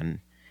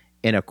can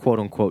in a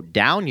quote-unquote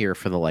down year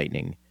for the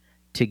Lightning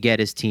to get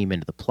his team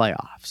into the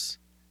playoffs.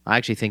 I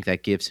actually think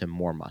that gives him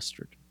more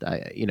mustard,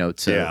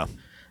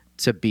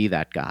 to be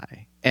that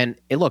guy. And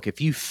look,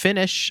 if you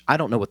finish, I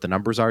don't know what the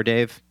numbers are,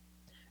 Dave.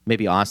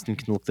 Maybe Austin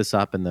can look this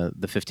up and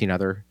the 15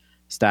 other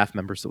staff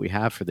members that we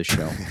have for the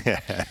show.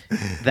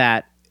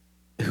 That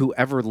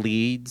whoever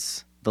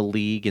leads the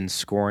league in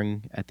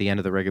scoring at the end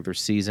of the regular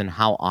season,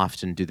 how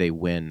often do they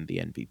win the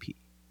MVP?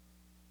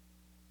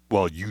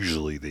 Well,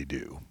 usually they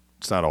do.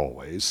 It's not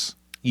always.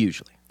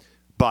 Usually.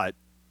 But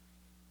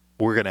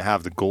we're going to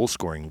have the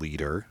goal-scoring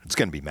leader. It's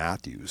going to be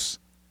Matthews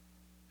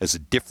as a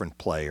different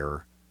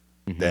player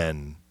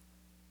than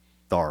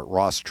the Art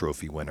Ross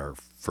Trophy winner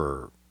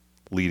for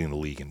leading the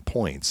league in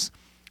points.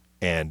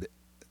 And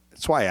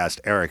that's why I asked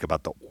Eric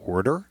about the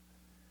order.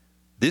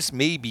 This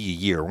may be a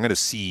year. We're going to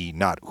see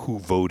not who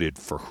voted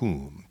for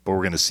whom, but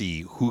we're going to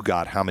see who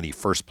got how many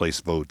first-place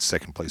votes,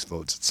 second-place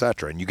votes,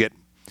 etc. And you get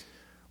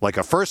like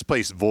a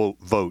first-place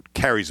vote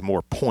carries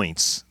more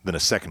points than a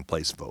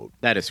second-place vote.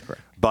 That is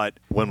correct. But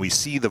when we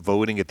see the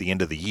voting at the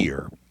end of the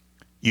year,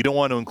 you don't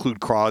want to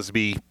include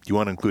Crosby. You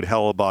want to include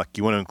Hellebuck.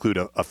 You want to include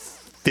a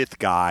fifth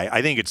guy.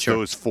 I think it's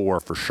those four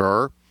for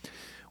sure.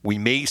 We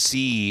may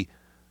see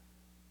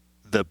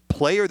the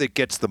player that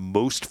gets the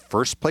most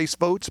first-place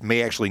votes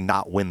may actually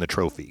not win the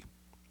trophy.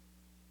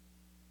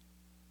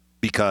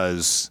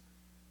 Because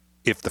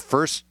if the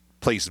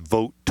first-place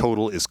vote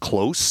total is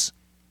close,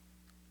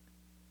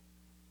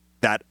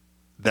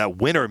 that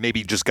winner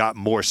maybe just got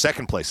more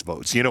second-place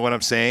votes. You know what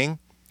I'm saying?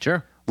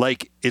 Sure.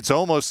 Like, it's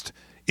almost,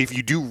 if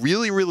you do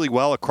really, really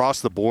well across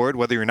the board,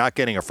 whether you're not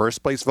getting a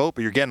first-place vote,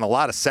 but you're getting a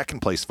lot of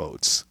second-place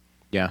votes.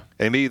 Yeah.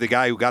 And maybe the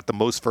guy who got the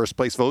most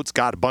first-place votes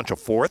got a bunch of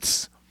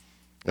fourths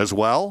as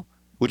well,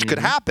 which could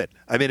happen.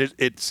 I mean,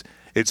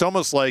 it's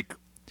almost like,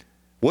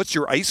 what's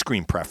your ice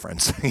cream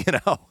preference?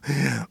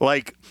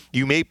 Like,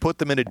 you may put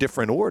them in a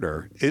different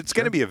order. It's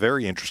going to be a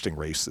very interesting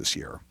race this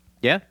year.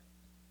 Yeah.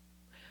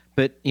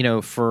 But,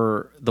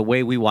 for the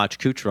way we watch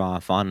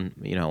Kucherov on,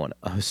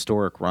 a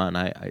historic run,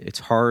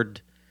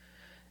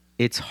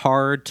 it's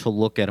hard to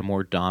look at a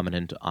more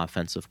dominant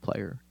offensive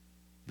player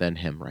than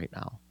him right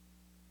now.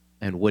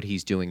 And what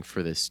he's doing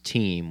for this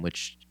team,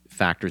 which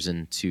factors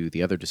into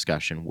the other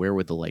discussion, where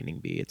would the Lightning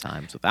be at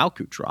times without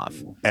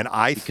Kucherov? And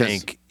I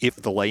think if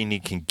the Lightning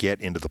can get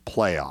into the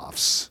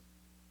playoffs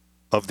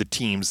of the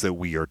teams that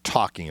we are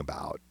talking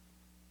about,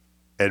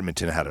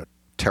 Edmonton had a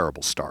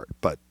terrible start,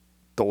 but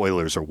the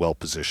Oilers are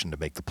well-positioned to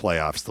make the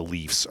playoffs. The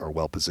Leafs are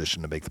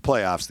well-positioned to make the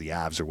playoffs. The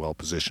Avs are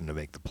well-positioned to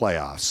make the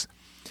playoffs.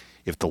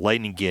 If the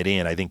Lightning get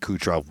in, I think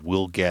Kucherov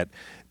will get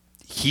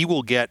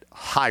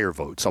higher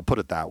votes. I'll put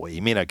it that way.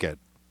 He may not get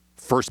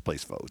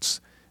first-place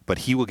votes, but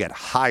he will get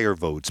higher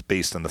votes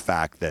based on the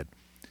fact that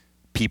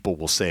people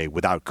will say,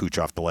 without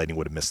Kucherov, the Lightning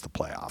would have missed the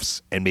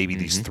playoffs. And maybe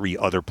these three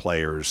other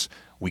players,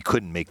 we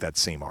couldn't make that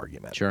same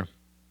argument. Sure.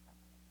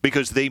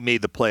 Because they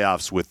made the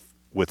playoffs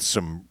with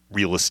some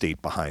real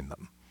estate behind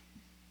them.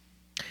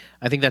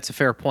 I think that's a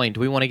fair point. Do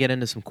we want to get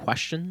into some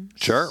questions?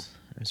 Sure.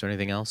 Is there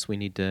anything else we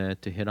need to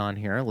hit on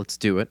here? Let's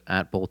do it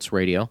at Bolts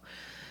Radio.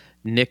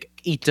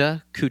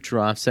 Nikita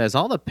Kucherov says,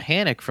 all the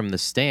panic from the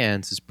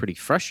stands is pretty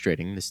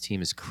frustrating. This team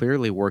is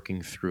clearly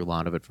working through a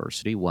lot of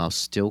adversity while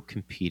still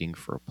competing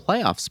for a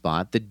playoff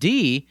spot. The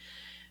D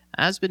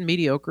has been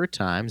mediocre at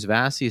times.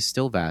 Vasi is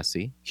still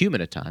Vasi,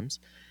 human at times.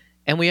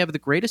 And we have the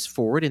greatest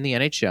forward in the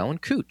NHL in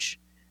Kuch.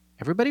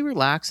 Everybody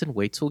relax and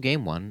wait till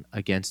game 1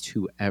 against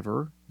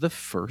whoever the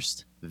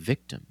first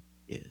victim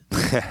is.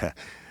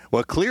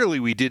 Well, clearly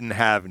we didn't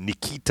have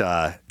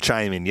Nikita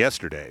chime in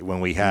yesterday when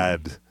we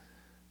had...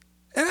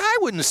 And I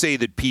wouldn't say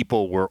that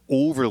people were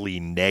overly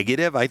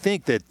negative. I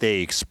think that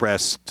they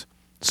expressed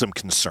some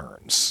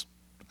concerns.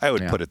 I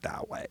would put it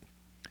that way.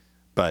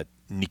 But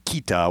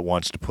Nikita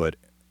wants to put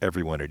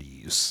everyone at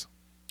ease.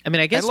 I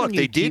mean, I guess and look,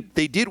 they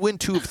did win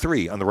 2 of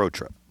 3 on the road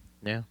trip.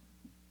 Yeah.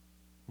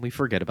 We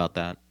forget about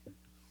that.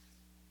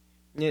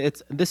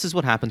 This is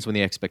what happens when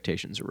the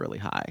expectations are really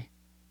high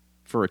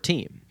for a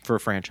team, for a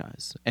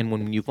franchise, and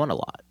when you've won a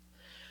lot.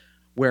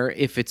 Where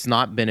if it's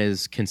not been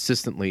as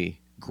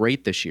consistently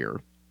great this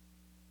year,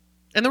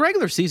 and the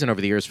regular season over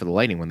the years for the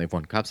Lightning when they've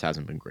won cups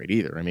hasn't been great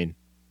either. I mean,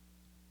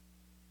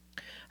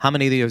 how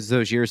many of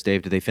those years,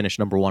 Dave, did they finish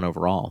number 1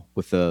 overall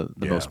with the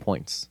most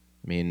points?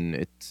 I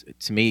mean,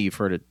 to me, you've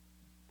heard it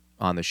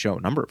on the show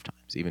a number of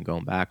times, even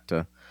going back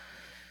to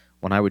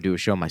when I would do a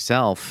show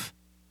myself.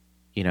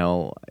 You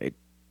know, it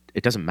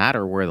doesn't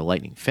matter where the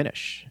Lightning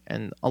finish.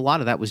 And a lot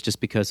of that was just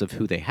because of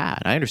who they had.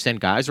 I understand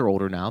guys are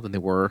older now than they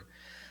were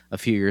a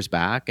few years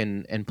back,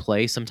 and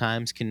play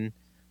sometimes can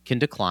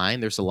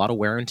decline. There's a lot of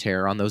wear and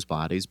tear on those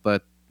bodies,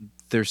 but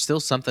there's still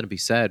something to be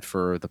said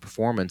for the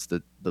performance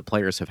that the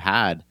players have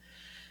had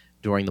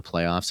during the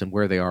playoffs and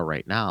where they are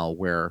right now,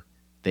 where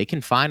they can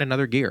find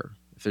another gear.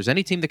 If there's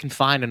any team that can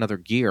find another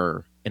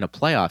gear in a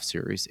playoff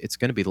series, it's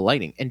going to be the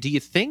Lightning. And do you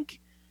think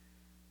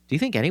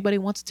anybody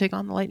wants to take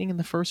on the Lightning in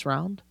the first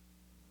round?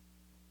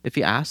 If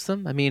you ask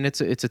them, I mean,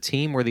 it's a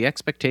team where the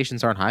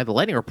expectations aren't high. The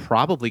Lightning are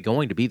probably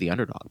going to be the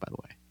underdog, by the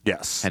way.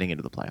 Yes. Heading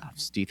into the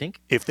playoffs. Do you think?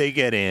 If they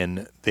get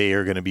in, they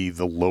are going to be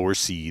the lower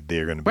seed.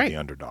 They're going to be the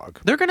underdog.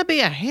 They're going to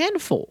be a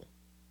handful.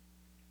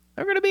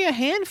 They're going to be a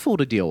handful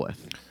to deal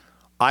with.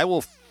 I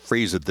will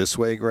phrase it this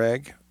way,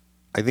 Greg.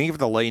 I think if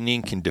the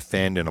Lightning can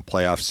defend in a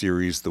playoff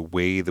series the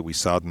way that we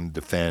saw them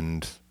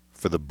defend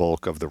for the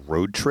bulk of the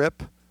road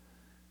trip,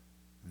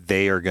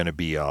 they are going to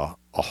be a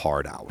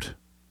hard out.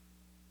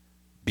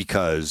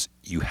 Because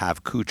you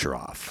have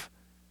Kucherov,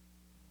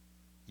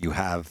 you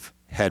have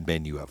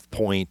Hedman, you have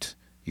Point,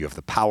 you have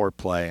the power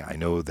play. I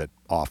know that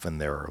often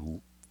there are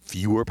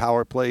fewer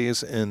power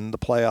plays in the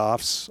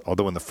playoffs,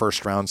 although in the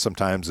first round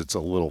sometimes it's a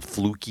little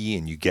fluky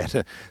and you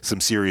get some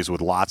series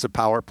with lots of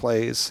power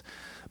plays.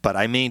 But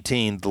I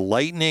maintain the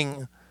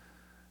Lightning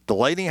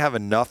have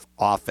enough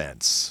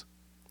offense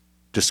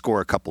to score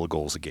a couple of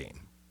goals a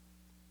game,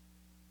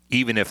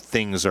 even if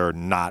things are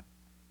not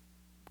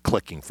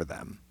clicking for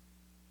them.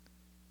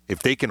 If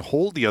they can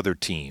hold the other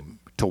team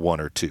to 1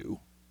 or 2,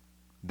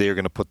 they're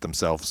going to put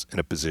themselves in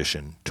a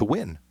position to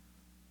win.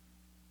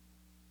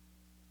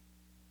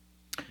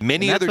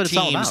 Many other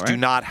teams do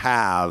not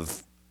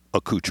have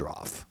a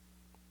Kucherov.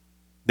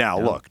 Now,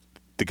 look,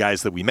 the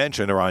guys that we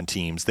mentioned are on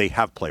teams. They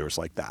have players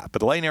like that. But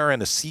the Lightning are going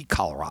to see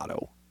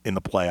Colorado in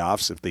the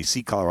playoffs. If they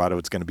see Colorado,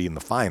 it's going to be in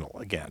the final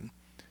again.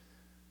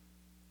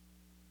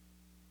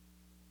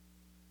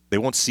 They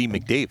won't see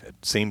McDavid.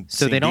 Same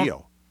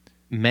deal.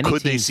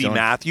 Could they see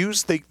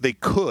Matthews? They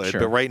could,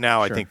 but right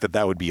now I think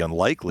that would be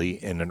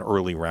unlikely in an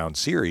early round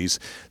series.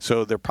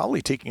 So they're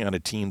probably taking on a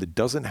team that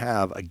doesn't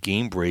have a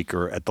game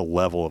breaker at the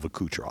level of a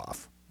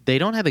Kucherov. They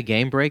don't have a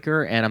game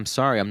breaker, and I'm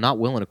sorry, I'm not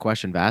willing to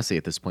question Vasi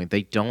at this point.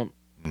 They don't.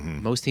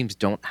 Mm-hmm. Most teams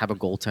don't have a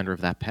goaltender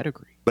of that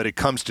pedigree. But it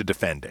comes to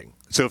defending.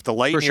 So if the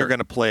Lightning are going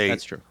to play,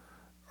 that's true,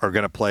 are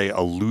going to play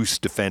a loose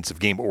defensive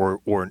game,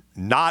 or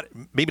not,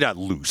 maybe not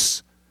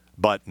loose,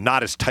 but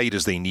not as tight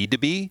as they need to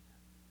be,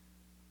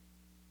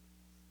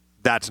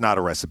 that's not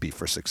a recipe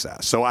for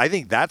success. So I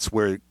think that's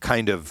where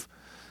kind of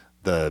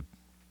the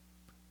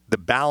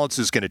balance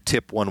is going to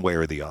tip one way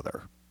or the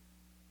other.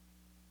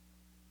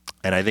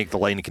 And I think the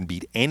Lightning can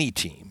beat any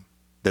team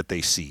that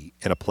they see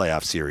in a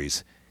playoff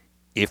series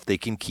if they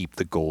can keep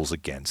the goals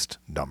against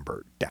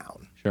number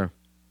down. Sure.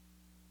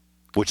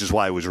 Which is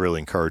why it was really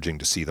encouraging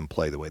to see them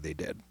play the way they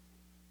did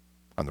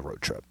on the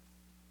road trip.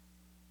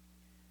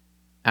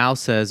 Al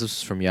says, this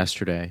is from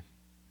yesterday,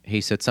 he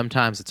said,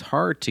 sometimes it's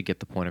hard to get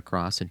the point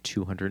across in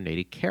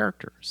 280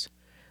 characters.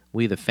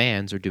 We, the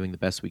fans, are doing the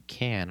best we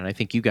can, and I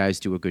think you guys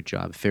do a good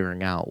job of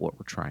figuring out what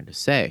we're trying to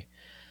say.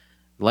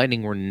 The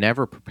Lightning were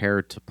never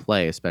prepared to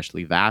play,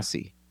 especially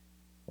Vasi.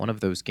 One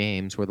of those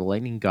games where the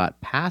Lightning got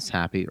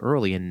pass-happy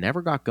early and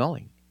never got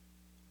going.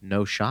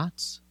 No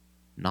shots,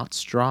 not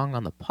strong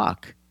on the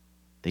puck.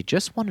 They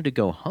just wanted to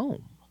go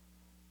home.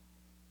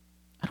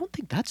 I don't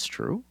think that's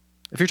true.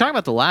 If you're talking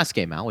about the last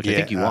game, Al, which I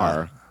think you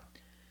are.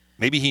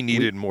 Maybe he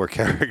needed more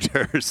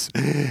characters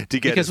to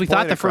get because we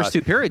thought the first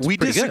 2 periods we were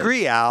pretty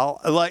disagree, good. Al.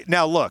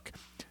 Now, look,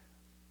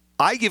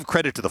 I give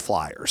credit to the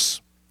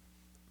Flyers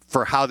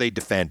for how they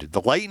defended.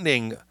 The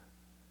Lightning,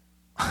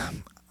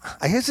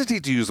 I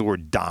hesitate to use the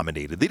word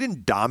dominated. They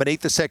didn't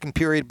dominate the second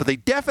period, but they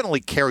definitely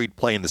carried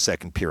play in the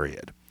second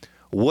period.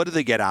 What did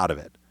they get out of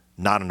it?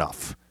 Not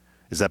enough.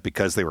 Is that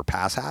because they were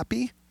pass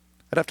happy?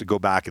 I'd have to go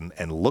back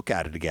and look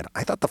at it again.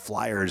 I thought the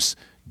Flyers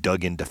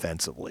dug in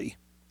defensively.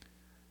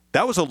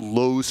 That was a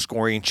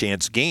low-scoring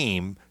chance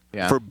game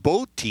for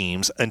both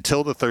teams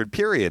until the third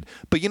period.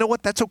 But you know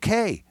what? That's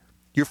okay.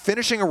 You're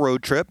finishing a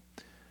road trip.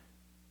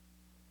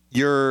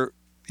 You're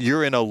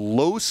in a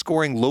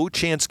low-scoring,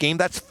 low-chance game.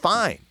 That's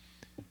fine.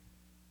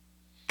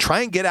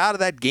 Try and get out of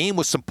that game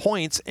with some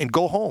points and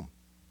go home.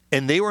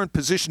 And they were in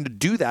position to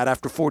do that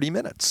after 40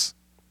 minutes.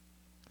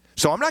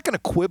 So I'm not going to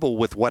quibble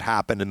with what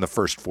happened in the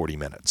first 40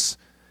 minutes.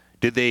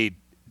 Did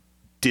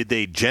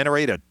they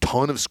generate a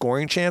ton of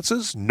scoring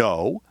chances?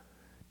 No.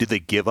 Did they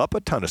give up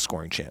a ton of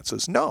scoring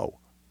chances? No.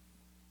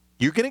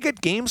 You're going to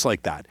get games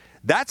like that.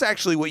 That's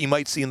actually what you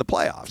might see in the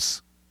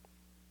playoffs.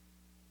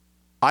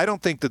 I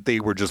don't think that they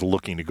were just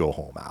looking to go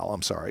home, Al.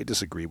 I'm sorry. I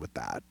disagree with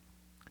that.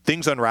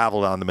 Things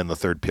unraveled on them in the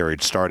third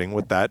period, starting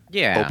with that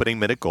opening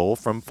minute goal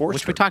from Forster.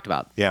 Which we talked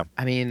about. Yeah.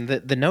 I mean,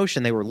 the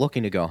notion they were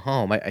looking to go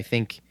home, I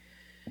think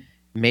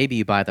maybe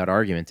you buy that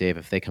argument, Dave,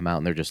 if they come out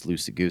and they're just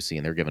loosey-goosey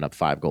and they're giving up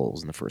 5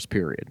 goals in the first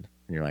period.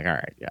 And you're like, all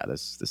right, yeah,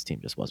 this team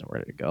just wasn't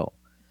ready to go.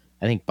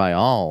 I think by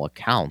all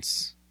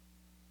accounts,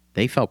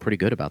 they felt pretty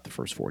good about the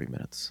first 40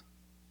 minutes.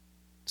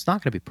 It's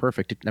not going to be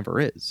perfect. It never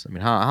is. I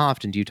mean, how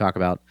often do you talk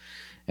about,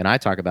 and I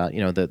talk about,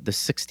 the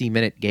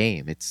 60-minute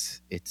game.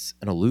 It's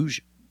an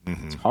illusion.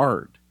 Mm-hmm. It's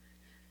hard.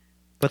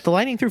 But the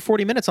Lightning threw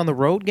 40 minutes on the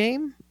road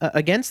game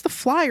against the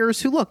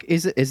Flyers, who, look,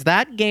 is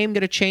that game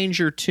going to change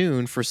your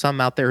tune for some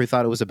out there who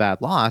thought it was a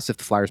bad loss if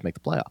the Flyers make the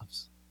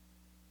playoffs?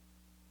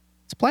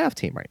 It's a playoff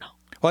team right now.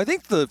 Well, I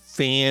think the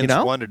fans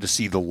wanted to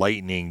see the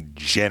Lightning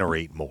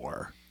generate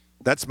more.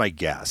 That's my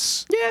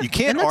guess. Yeah, you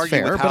can't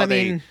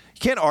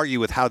argue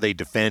with how they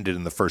defended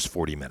in the first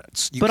 40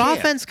 minutes.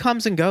 Offense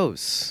comes and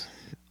goes.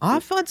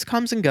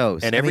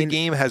 And every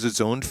game has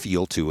its own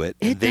feel to it.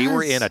 They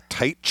were in a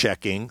tight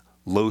checking,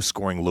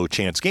 low-scoring,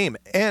 low-chance game.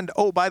 And,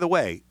 oh, by the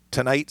way,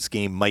 tonight's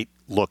game might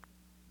look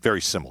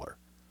very similar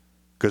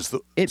because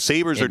the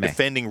Sabres are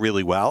defending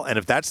really well. And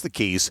if that's the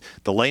case,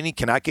 the Lightning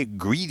cannot get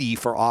greedy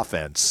for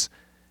offense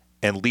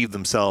and leave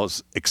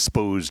themselves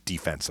exposed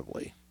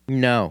defensively.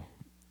 No.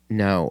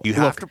 You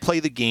have to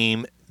play the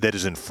game that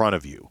is in front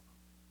of you.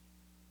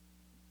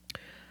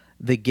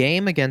 The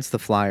game against the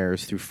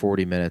Flyers through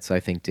 40 minutes, I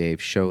think,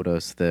 Dave, showed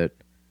us that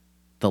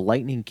the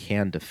Lightning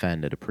can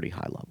defend at a pretty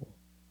high level.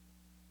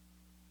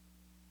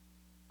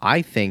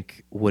 I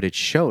think what it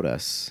showed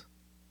us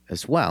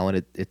as well,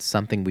 and it's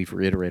something we've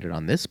reiterated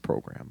on this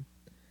program,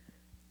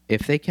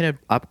 if they can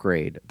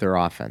upgrade their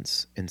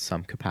offense in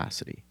some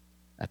capacity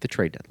at the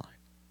trade deadline,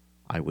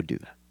 I would do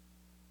that.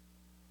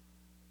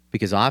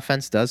 Because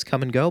offense does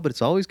come and go, but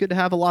it's always good to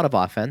have a lot of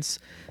offense.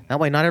 That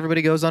way not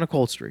everybody goes on a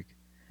cold streak.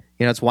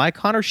 It's why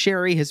Connor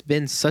Sherry has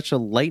been such a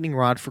lightning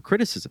rod for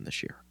criticism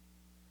this year.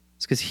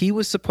 It's because he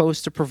was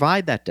supposed to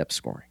provide that depth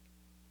scoring.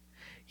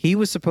 He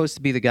was supposed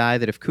to be the guy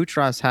that if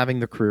Kucherov's having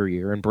the career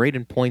year and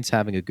Braden Point's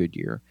having a good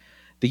year,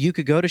 that you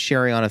could go to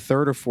Sherry on a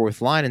third or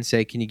fourth line and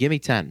say, can you give me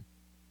 10?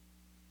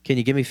 Can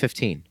you give me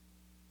 15?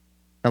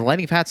 Now, the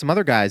Lightning have had some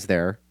other guys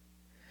there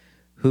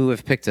who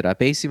have picked it up.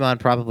 Asimon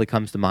probably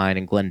comes to mind,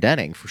 and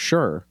Glendening for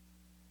sure.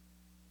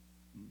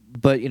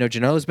 But,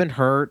 Jeannot's been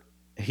hurt.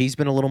 He's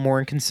been a little more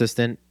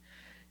inconsistent.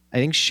 I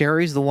think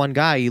Sherry's the one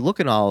guy. You look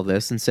at all of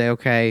this and say,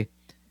 okay,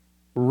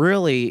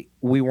 really,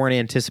 we weren't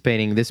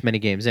anticipating this many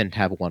games in to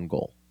have one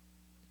goal.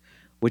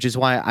 Which is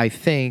why I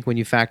think when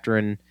you factor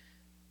in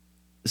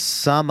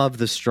some of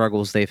the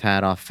struggles they've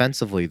had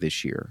offensively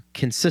this year,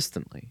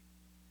 consistently,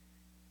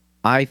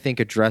 I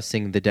think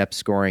addressing the depth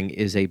scoring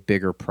is a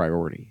bigger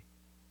priority.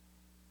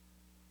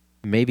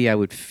 Maybe I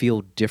would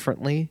feel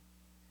differently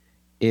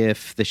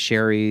if the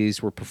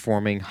Sherrys were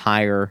performing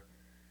higher,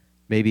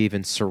 maybe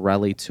even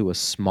Cirelli to a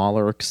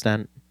smaller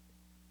extent.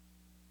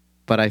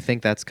 But I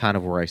think that's kind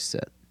of where I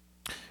sit.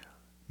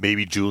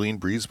 Maybe Julian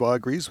Brisebois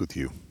agrees with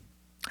you.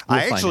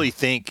 I actually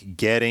think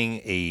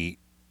getting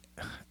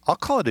I'll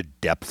call it a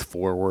depth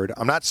forward.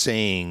 I'm not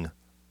saying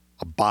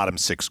a bottom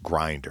six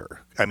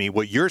grinder. I mean,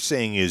 what you're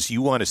saying is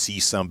you want to see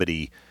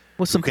somebody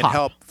who can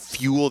help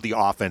fuel the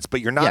offense,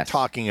 but you're not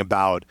talking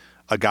about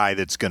a guy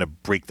that's going to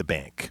break the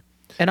bank.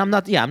 And I'm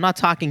not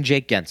talking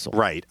Jake Gensel.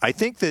 Right. I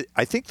think that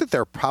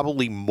there are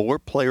probably more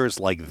players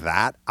like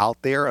that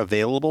out there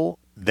available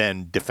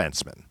than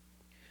defensemen.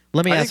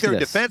 Let me ask you this.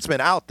 I think there are defensemen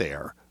out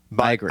there,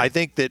 but I agree. I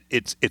think that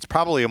it's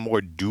probably a more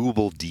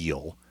doable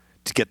deal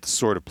to get the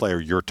sort of player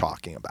you're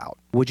talking about.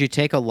 Would you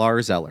take a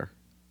Lars Eller?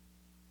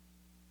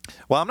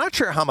 Well, I'm not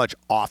sure how much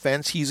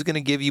offense he's going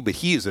to give you, but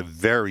he is a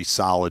very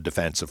solid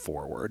defensive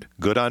forward.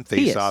 Good on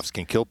faceoffs,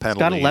 can kill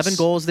penalties. He's got 11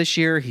 goals this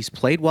year. He's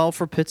played well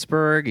for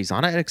Pittsburgh. He's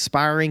on an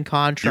expiring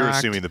contract. You're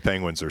assuming the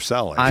Penguins are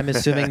selling. I'm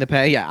assuming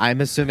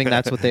I'm assuming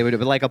that's what they would do.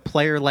 But like a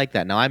player like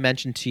that. Now, I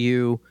mentioned to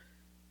you,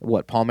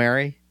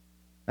 Palmieri?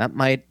 That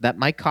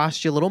might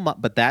cost you a little,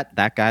 but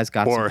that guy's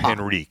got some pop. Or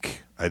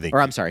Henrique, I think.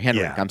 Or I'm sorry,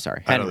 Henrique. Yeah. I'm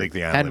sorry. I don't think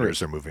the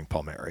Islanders are moving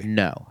Palmieri.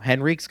 No.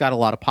 Henrique's got a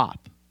lot of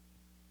pop.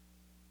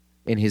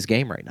 in his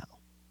game right now.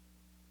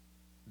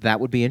 That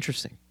would be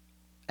interesting.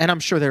 And I'm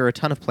sure there are a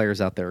ton of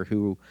players out there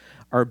who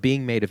are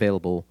being made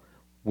available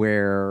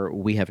where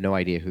we have no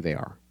idea who they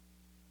are.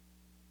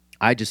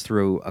 I just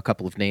threw a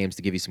couple of names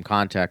to give you some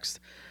context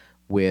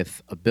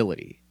with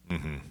ability.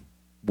 Mm-hmm.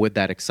 Would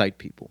that excite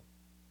people?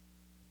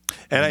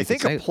 And I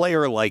think a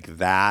player like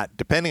that,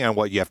 depending on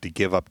what you have to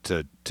give up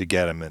to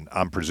get him, and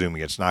I'm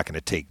presuming it's not going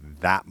to take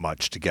that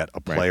much to get a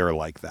player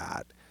like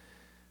that,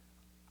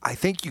 I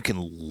think you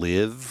can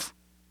live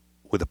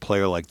with a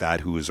player like that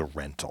who is a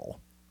rental.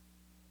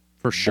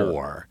 For sure.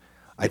 More.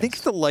 I think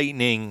the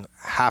Lightning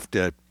have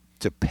to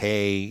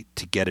pay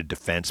to get a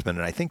defenseman,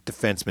 and I think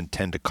defensemen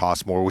tend to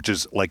cost more, which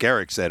is, like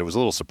Erik said, it was a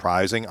little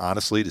surprising,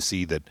 honestly, to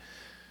see that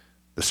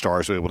the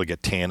Stars were able to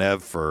get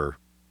Tanev for,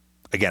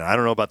 again, I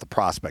don't know about the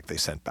prospect they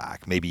sent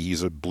back. Maybe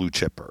he's a blue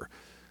chipper,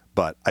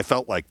 but I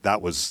felt like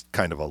that was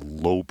kind of a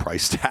low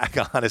price tag,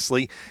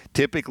 honestly.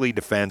 Typically,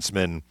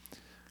 defensemen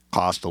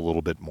cost a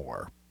little bit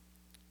more,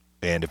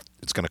 and if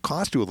it's going to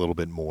cost you a little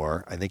bit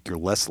more, I think you're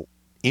less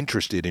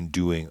interested in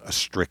doing a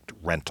strict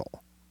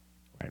rental.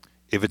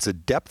 If it's a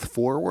depth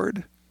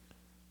forward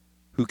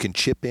who can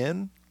chip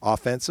in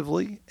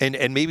offensively,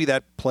 and maybe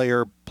that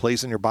player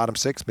plays in your bottom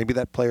six, maybe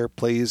that player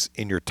plays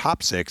in your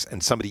top six,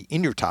 and somebody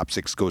in your top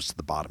six goes to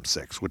the bottom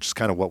six, which is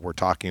kind of what we're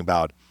talking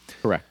about.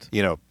 Correct.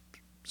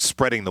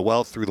 Spreading the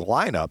wealth through the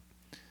lineup.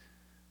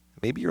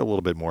 Maybe you're a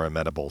little bit more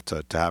amenable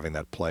to having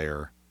that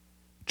player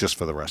just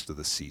for the rest of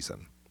the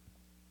season.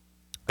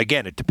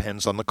 Again, it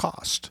depends on the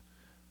cost.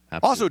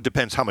 Absolutely. Also, it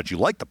depends how much you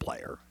like the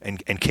player, and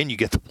can you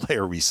get the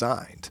player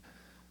re-signed.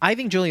 I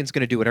think Julian's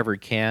going to do whatever he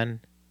can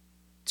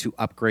to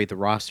upgrade the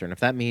roster. And if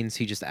that means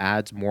he just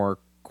adds more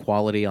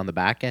quality on the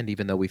back end,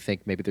 even though we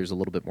think maybe there's a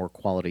little bit more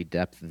quality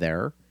depth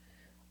there,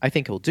 I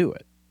think he'll do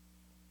it.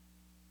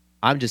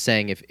 I'm just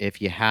saying if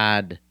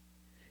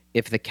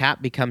the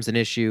cap becomes an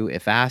issue,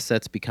 if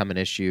assets become an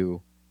issue,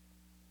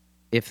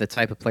 if the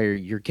type of player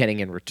you're getting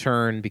in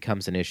return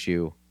becomes an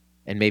issue,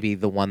 and maybe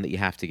the one that you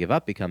have to give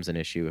up becomes an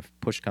issue, if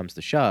push comes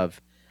to shove,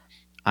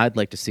 I'd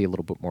like to see a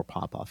little bit more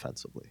pop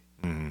offensively.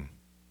 Mm-hmm.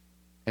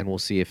 And we'll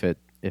see if it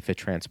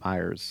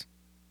transpires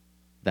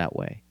that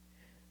way.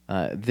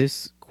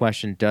 This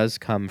question does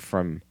come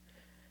from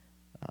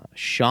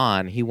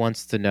Sean. He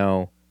wants to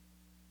know,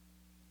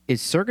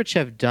 is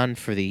Sergachev done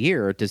for the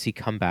year, or does he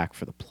come back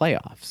for the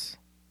playoffs?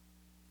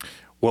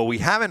 Well, we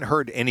haven't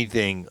heard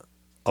anything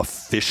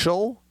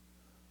official,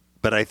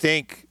 but I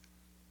think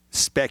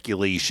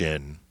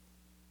speculation,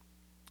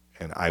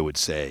 and I would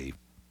say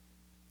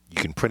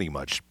you can pretty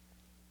much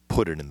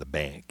put it in the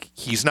bank.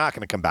 He's not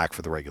going to come back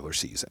for the regular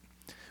season,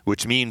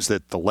 which means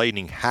that the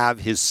Lightning have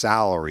his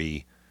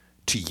salary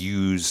to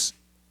use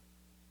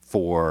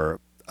for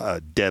a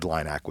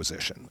deadline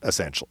acquisition,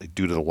 essentially,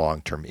 due to the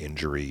long-term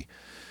injury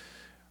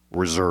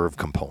reserve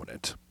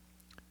component,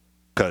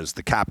 because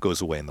the cap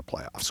goes away in the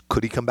playoffs.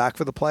 Could he come back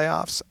for the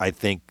playoffs? I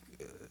think,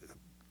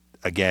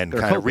 again,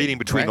 kind of reading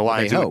between the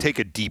lines, it would take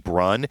a deep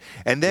run.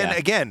 And then,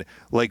 again,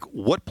 like,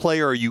 what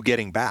player are you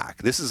getting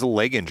back? This is a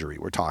leg injury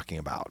we're talking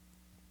about.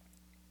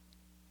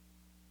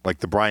 Like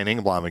the Brian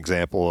Engblom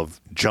example of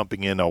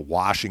jumping in a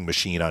washing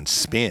machine on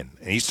spin.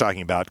 And he's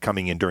talking about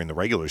coming in during the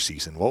regular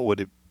season. What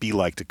would it be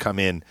like to come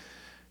in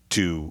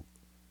to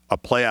a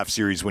playoff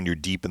series when you're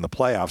deep in the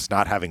playoffs,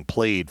 not having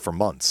played for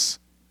months?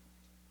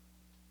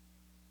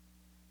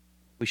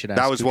 We should.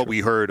 That was what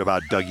we heard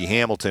about Dougie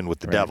Hamilton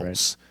with the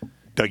Devils. Right.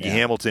 Dougie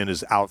Hamilton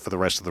is out for the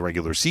rest of the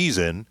regular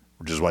season,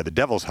 which is why the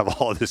Devils have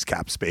all of this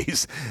cap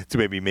space to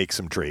maybe make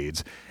some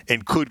trades,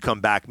 and could come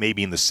back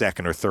maybe in the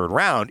second or third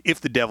round if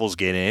the Devils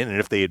get in and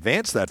if they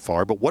advance that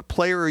far. But what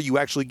player are you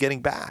actually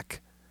getting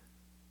back?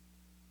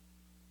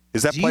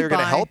 Is that player going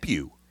to help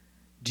you?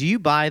 Do you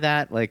buy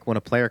that, like, when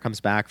a player comes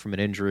back from an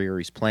injury or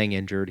he's playing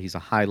injured, he's a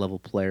high-level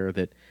player,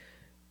 that,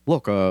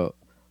 look, a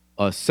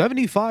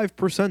 75%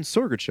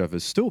 Sergachev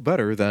is still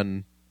better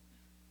than,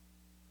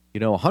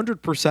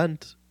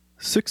 100%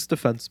 six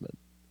defensemen?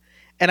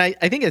 And I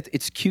think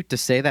it's cute to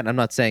say that, and I'm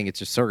not saying it's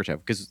just Sergachev,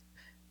 because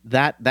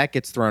that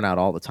gets thrown out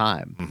all the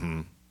time.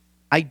 Mm-hmm.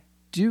 I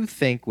do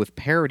think with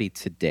parity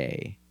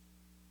today,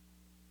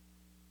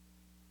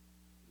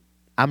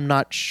 I'm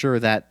not sure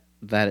that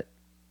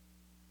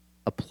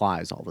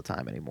applies all the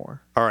time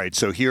anymore. All right,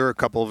 so here are a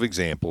couple of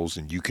examples,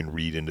 and you can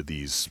read into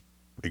these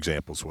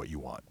examples what you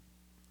want.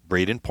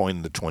 Braden Point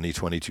in the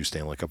 2022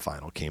 Stanley Cup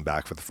Final came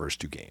back for the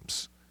first two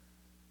games.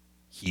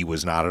 He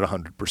was not at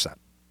 100%.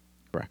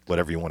 Correct.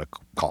 Whatever you want to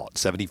call it.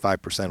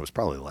 75% was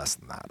probably less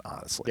than that,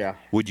 honestly. Yeah.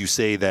 Would you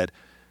say that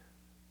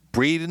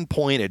Braden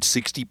Point at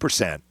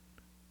 60%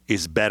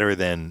 is better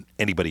than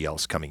anybody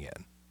else coming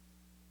in?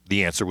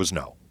 The answer was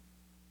no.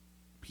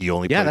 He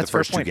only played the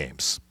first two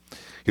games.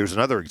 Here's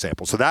another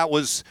example. So that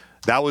was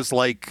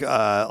like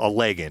a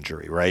leg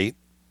injury, right?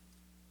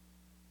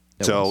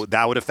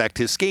 That would affect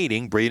his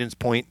skating. Braden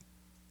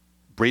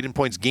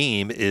Point's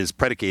game is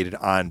predicated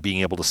on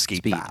being able to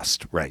skate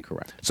fast, right?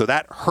 Correct. So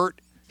that hurt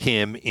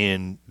him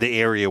in the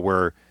area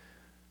where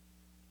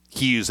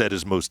he is at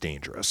his most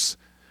dangerous.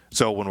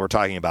 So when we're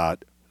talking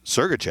about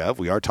Sergachev,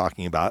 we are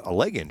talking about a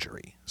leg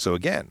injury. So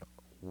again,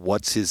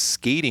 what's his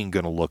skating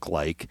going to look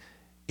like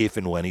if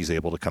and when he's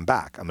able to come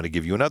back? I'm going to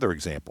give you another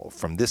example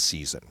from this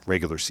season,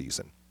 regular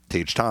season.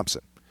 Tage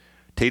Thompson.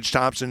 Tage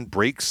Thompson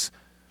breaks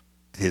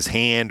his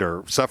hand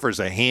or suffers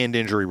a hand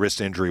injury,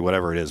 wrist injury,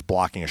 whatever it is,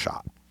 blocking a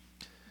shot.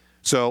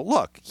 So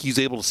look, he's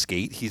able to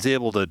skate. He's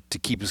able to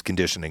keep his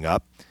conditioning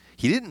up.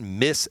 He didn't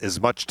miss as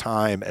much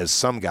time as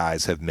some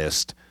guys have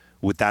missed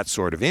with that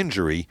sort of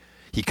injury.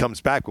 He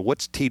comes back, but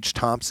what's Tage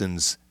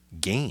Thompson's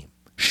game?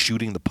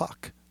 Shooting the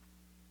puck.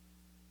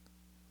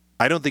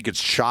 I don't think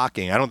it's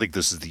shocking. I don't think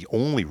this is the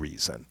only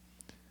reason.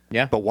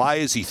 Yeah. But why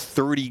is he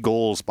 30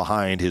 goals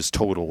behind his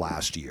total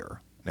last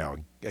year? Now,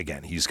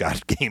 again, he's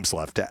got games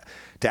left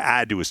to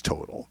add to his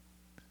total.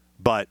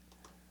 But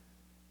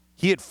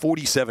he had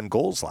 47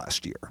 goals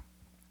last year.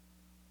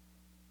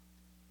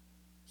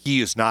 He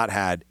has not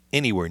had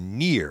anywhere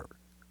near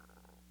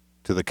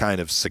to the kind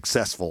of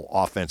successful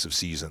offensive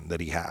season that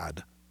he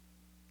had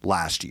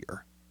last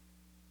year.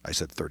 I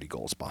said 30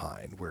 goals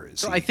behind. Where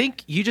is he? I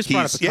think you just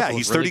brought up a couple Yeah,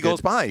 he's 30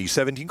 goals behind. He's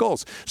 17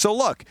 goals. So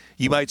look,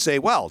 you might say,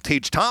 well,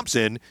 Tage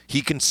Thompson,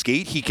 he can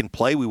skate, he can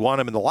play, we want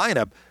him in the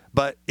lineup.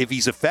 But if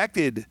he's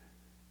affected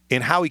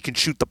in how he can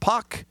shoot the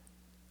puck,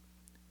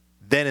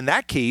 then in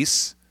that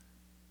case,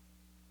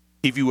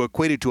 if you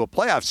equate it to a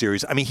playoff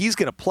series, I mean, he's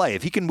going to play.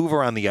 If he can move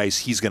around the ice,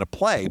 he's going to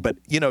play. But,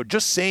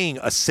 just saying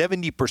a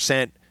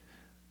 70%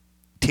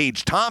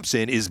 Tage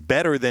Thompson is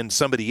better than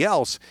somebody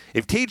else,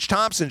 if Tage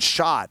Thompson's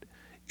shot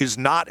is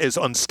not as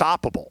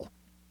unstoppable,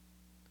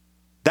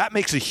 that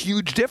makes a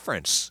huge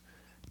difference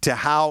to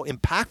how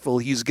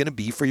impactful he's going to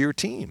be for your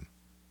team.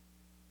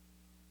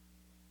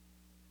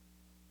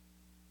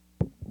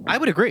 I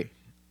would agree.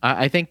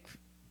 I think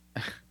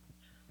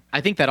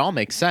that all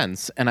makes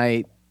sense,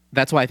 and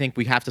that's why I think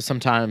we have to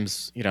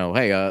sometimes,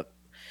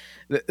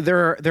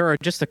 there are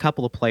just a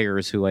couple of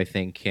players who I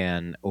think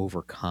can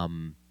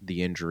overcome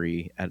the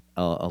injury at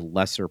a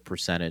lesser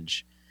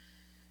percentage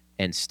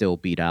and still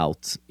beat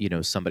out,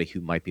 somebody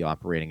who might be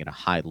operating at a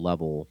high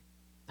level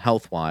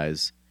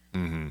health-wise,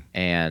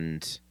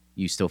 and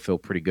you still feel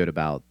pretty good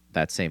about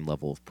that same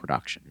level of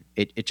production.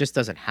 It just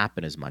doesn't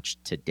happen as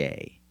much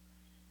today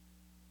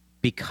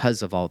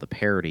because of all the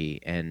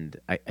parity, and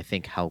I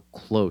think how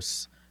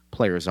close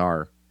players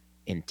are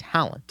in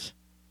talent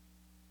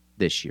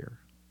this year.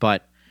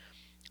 But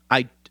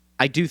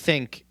I do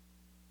think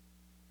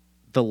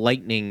the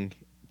Lightning,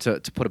 to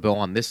put a bow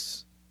on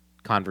this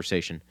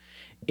conversation,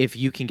 if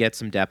you can get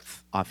some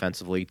depth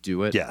offensively,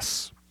 do it.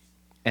 Yes.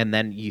 And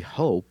then you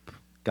hope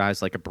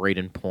guys like a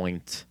Braden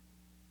Point,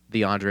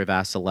 the Andrei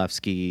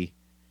Vasilevsky,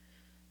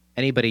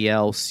 anybody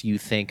else you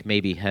think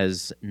maybe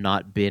has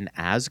not been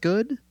as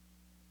good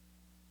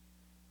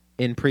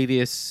in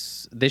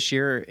this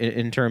year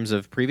in terms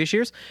of previous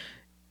years,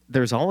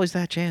 there's always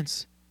that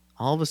chance.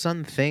 All of a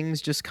sudden, things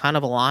just kind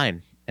of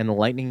align, and the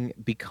Lightning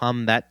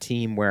become that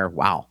team where,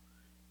 wow,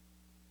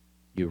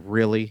 you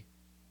really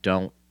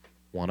don't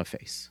want to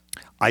face.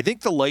 I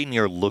think the Lightning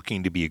are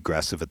looking to be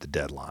aggressive at the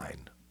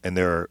deadline, and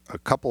there are a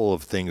couple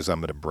of things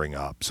I'm going to bring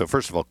up. So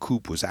first of all,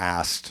 Coop was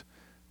asked,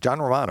 John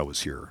Romano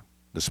was here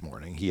this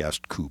morning, he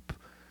asked Coop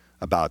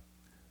about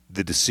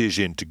the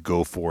decision to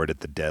go for it at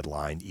the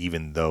deadline,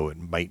 even though it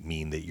might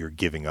mean that you're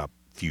giving up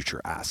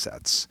future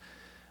assets.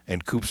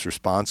 And Coop's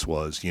response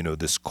was,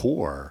 this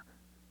core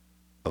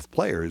of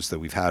players that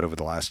we've had over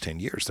the last 10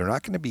 years, they're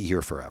not going to be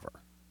here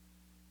forever.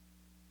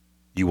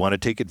 You want to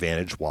take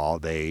advantage while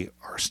they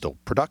are still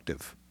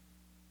productive.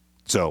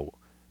 So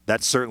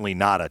that's certainly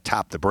not a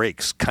tap the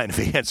brakes kind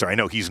of answer. I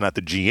know he's not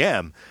the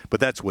GM, but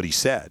that's what he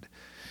said.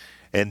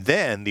 And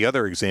then the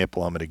other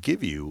example I'm going to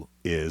give you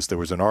is there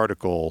was an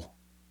article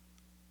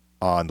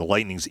on the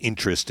Lightning's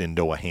interest in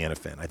Noah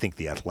Hannafin. I think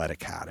The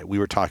Athletic had it. We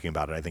were talking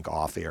about it, I think,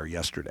 off air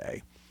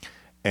yesterday.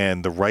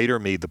 And the writer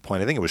made the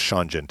point, I think it was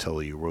Sean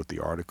Gentili who wrote the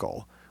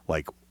article,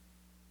 like,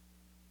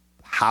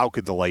 how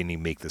could the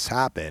Lightning make this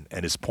happen?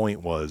 And his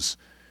point was,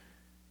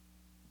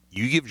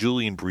 you give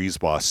Julian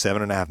Breezeball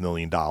 $7.5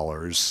 million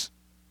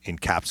in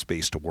cap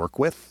space to work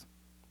with,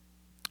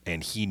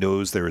 and he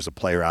knows there is a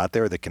player out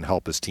there that can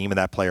help his team, and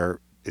that player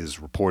is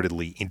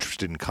reportedly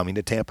interested in coming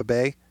to Tampa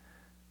Bay.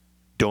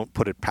 Don't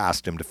put it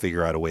past him to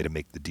figure out a way to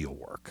make the deal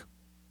work.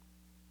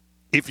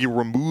 If you're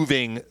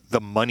removing the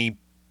money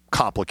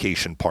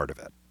complication part of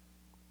it.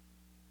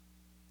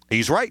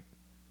 He's right.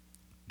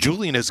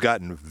 Julian has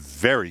gotten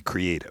very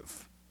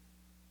creative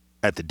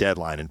at the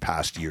deadline in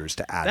past years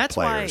to add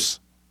players.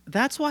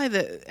 That's why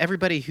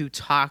everybody who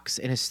talks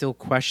and is still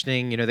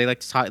questioning, they like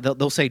to talk,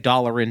 they'll say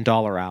dollar in,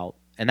 dollar out.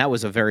 And that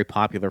was a very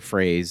popular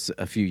phrase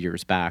a few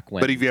years back.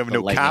 But if you have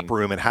no cap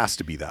room, it has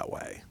to be that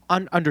way.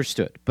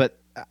 Understood. But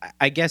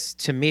I guess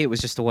to me, it was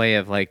just a way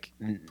of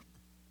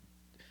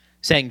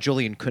saying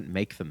Julian couldn't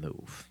make the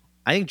move.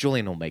 I think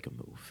Julian will make a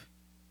move.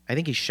 I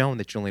think he's shown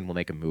that Julian will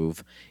make a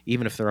move,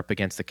 even if they're up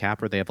against the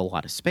cap or they have a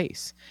lot of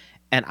space.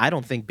 And I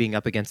don't think being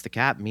up against the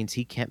cap means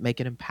he can't make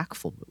an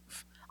impactful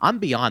move. I'm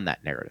beyond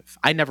that narrative.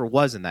 I never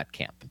was in that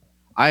camp.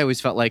 I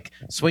always felt like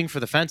swing for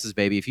the fences,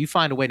 baby. If you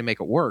find a way to make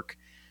it work,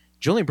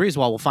 Julian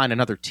Breezewell will find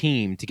another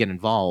team to get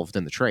involved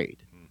in the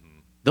trade.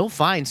 They'll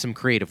find some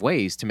creative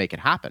ways to make it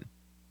happen.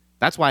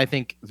 That's why I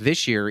think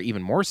this year,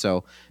 even more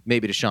so,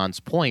 maybe to Sean's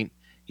point,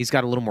 he's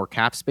got a little more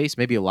cap space,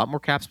 maybe a lot more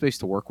cap space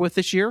to work with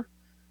this year.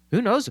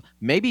 Who knows?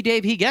 Maybe,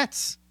 Dave, he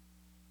gets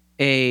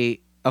a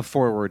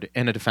forward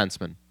and a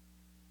defenseman,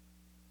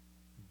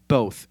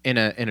 both in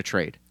a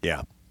trade.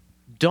 Yeah.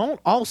 Don't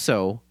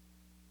also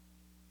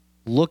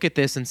look at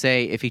this and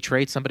say, if he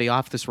trades somebody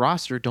off this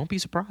roster, don't be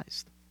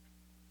surprised.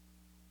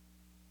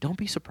 Don't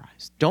be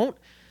surprised.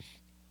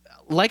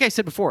 Like I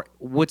said before,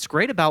 what's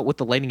great about what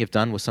the Lightning have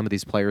done with some of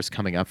these players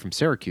coming up from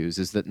Syracuse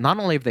is that not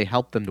only have they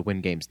helped them to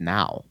win games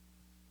now,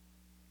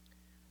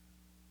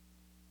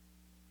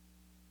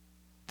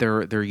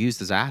 they're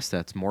used as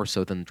assets more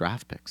so than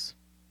draft picks.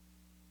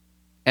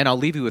 And I'll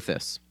leave you with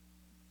this.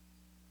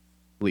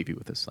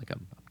 Like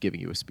I'm giving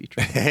you a speech.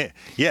 Right?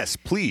 Yes,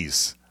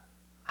 please.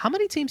 How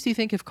many teams do you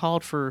think have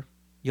called for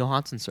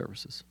Johansson's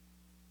services?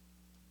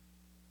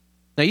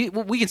 Now,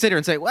 we can sit here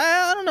and say,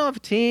 well, I don't know if a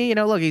team,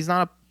 look, he's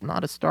not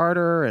a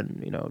starter,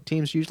 and,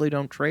 teams usually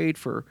don't trade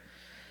for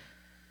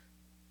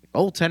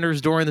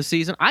goaltenders during the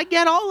season. I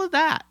get all of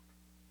that.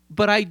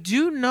 But I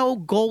do know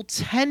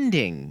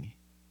goaltending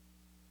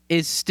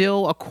is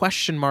still a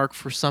question mark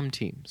for some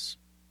teams.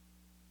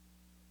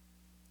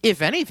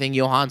 If anything,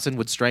 Johansson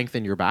would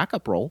strengthen your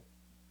backup role.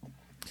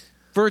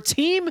 For a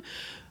team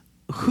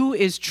who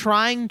is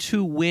trying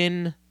to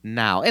win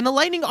now, and the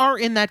Lightning are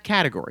in that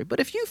category, but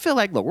if you feel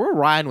like, look, we're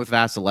riding with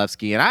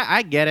Vasilevsky, and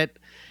I get it.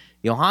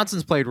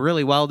 Johansson's played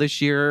really well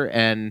this year,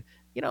 and,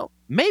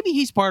 maybe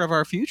he's part of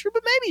our future,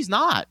 but maybe he's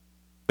not.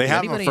 They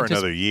have him for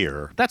another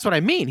year. That's what I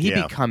mean. He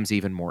becomes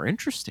even more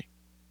interesting.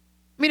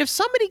 I mean, if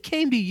somebody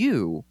came to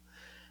you,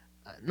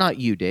 not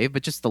you, Dave,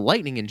 but just the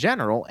Lightning in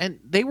general, and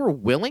they were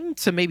willing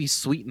to maybe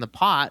sweeten the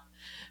pot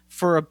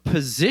for a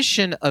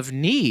position of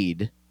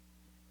need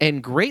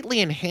and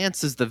greatly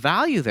enhances the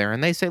value there,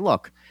 and they say,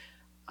 look,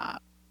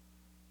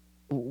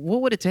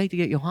 what would it take to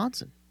get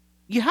Johansson?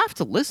 You have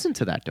to listen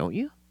to that, don't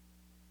you?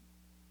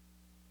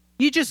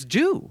 You just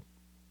do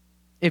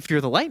if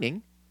you're the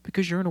Lightning,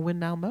 because you're in a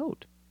win-now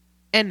mode.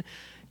 And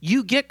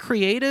you get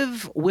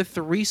creative with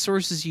the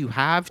resources you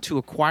have to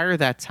acquire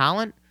that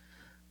talent.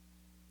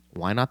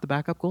 Why not the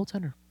backup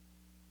goaltender?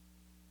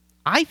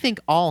 I think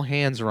all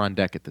hands are on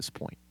deck at this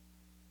point.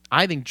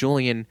 I think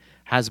Julian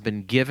has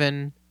been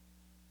given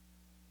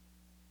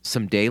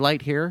some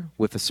daylight here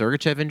with the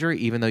Sergachev injury,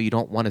 even though you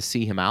don't want to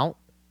see him out,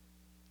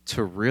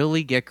 to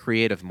really get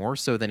creative more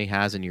so than he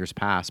has in years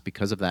past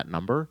because of that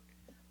number.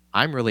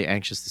 I'm really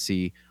anxious to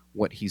see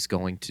what he's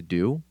going to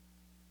do.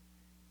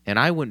 And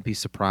I wouldn't be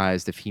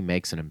surprised if he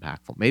makes an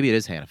impactful. Maybe it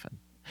is Hanifin.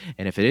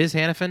 And if it is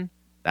Hanifin,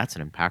 that's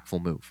an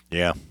impactful move.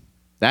 Yeah.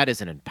 That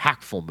is an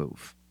impactful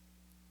move.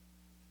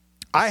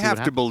 I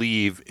have to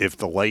believe if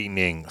the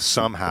Lightning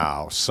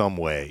somehow, some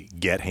way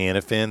get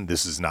Hanifin,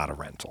 this is not a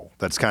rental.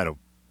 That's kind of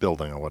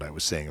building on what I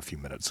was saying a few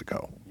minutes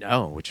ago.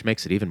 No, which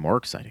makes it even more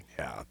exciting.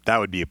 Yeah, that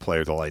would be a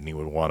player the Lightning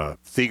would want to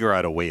figure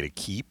out a way to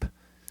keep.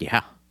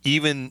 Yeah.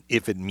 Even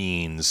if it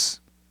means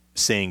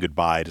saying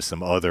goodbye to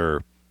some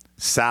other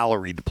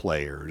salaried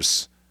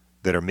players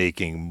that are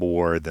making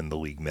more than the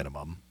league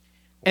minimum.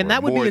 And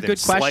that would be a good question.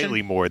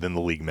 Slightly more than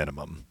the league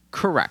minimum.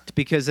 Correct,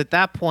 because at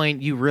that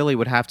point, you really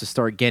would have to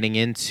start getting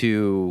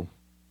into,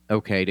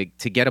 okay,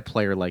 to get a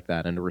player like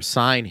that and to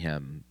resign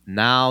him,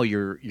 now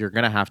you're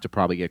going to have to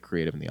probably get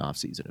creative in the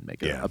offseason and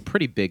make a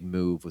pretty big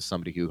move with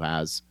somebody who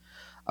has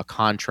a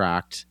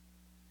contract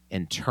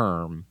and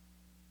term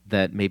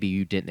that maybe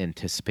you didn't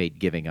anticipate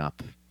giving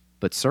up.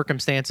 But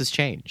circumstances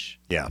change.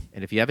 Yeah.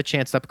 And if you have a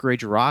chance to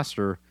upgrade your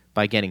roster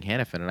by getting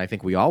Hanifin, and I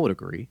think we all would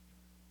agree,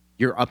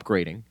 you're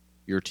upgrading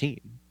your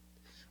team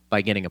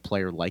by getting a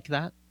player like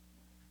that.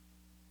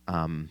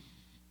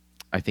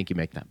 I think you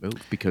make that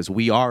move because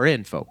we are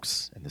in,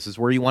 folks, and this is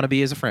where you want to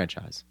be as a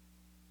franchise.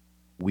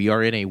 We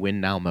are in a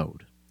win-now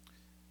mode.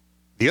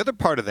 The other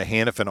part of the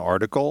Hanifin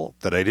article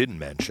that I didn't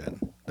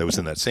mention, that was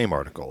in that same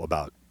article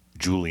about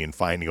Julian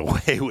finding a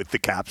way with the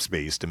cap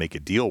space to make a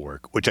deal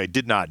work, which I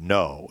did not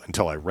know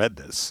until I read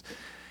this.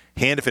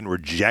 Hanifin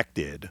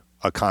rejected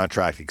a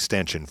contract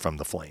extension from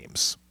the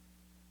Flames.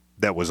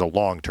 That was a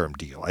long-term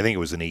deal. I think it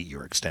was an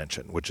 8-year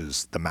extension, which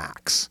is the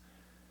max.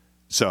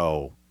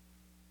 So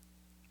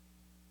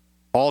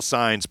all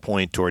signs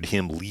point toward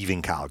him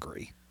leaving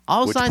Calgary.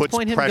 All signs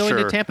point him going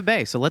to Tampa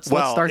Bay. So let's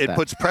start that. It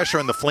puts pressure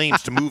on the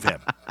Flames to move him.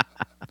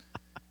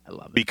 I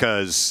love it.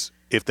 Because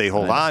if they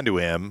hold on to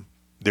him,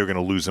 they're going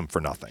to lose him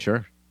for nothing.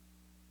 Sure.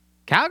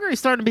 Calgary's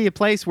starting to be a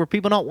place where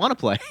people don't want to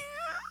play.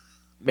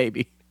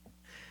 Maybe.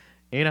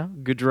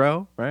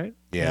 Gaudreau, right?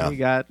 Yeah. And you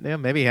got,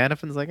 maybe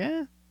Hanifin's like,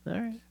 all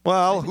right.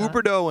 Well,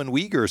 Huberdeau and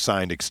Weegar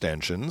signed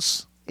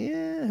extensions.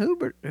 Yeah,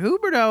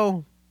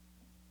 Huberdeau.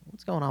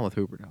 What's going on with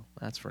Huberdeau?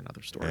 That's for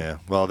another story. Yeah.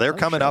 Well, they're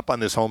coming up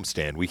on this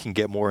homestand. We can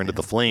get more into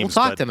the Flames.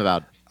 We'll talk to them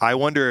about it. I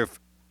wonder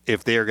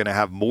if they're going to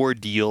have more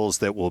deals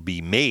that will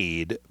be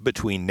made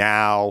between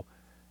now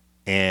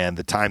and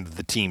the time that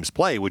the teams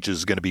play, which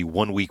is going to be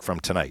 1 week from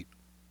tonight,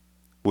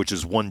 which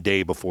is one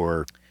day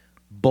before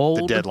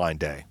the deadline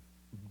day.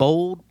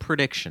 bold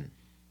prediction.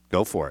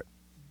 Go for it.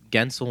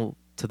 Gensel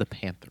to the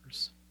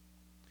Panthers.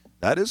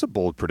 That is a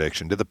bold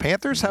prediction. Do the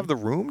Panthers have the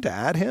room to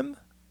add him?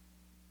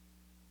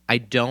 I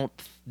don't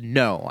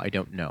know.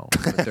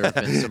 But there have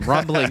been some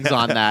rumblings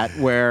on that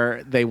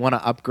where they want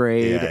to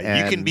upgrade.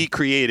 Yeah, you can be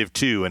creative,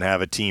 too, and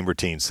have a team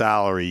retain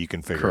salary. You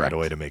can figure out a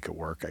way to make it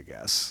work, I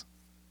guess.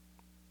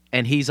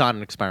 And he's on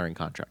an expiring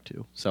contract,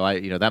 too. So,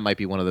 that might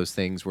be one of those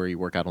things where you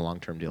work out a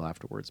long-term deal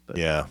afterwards. But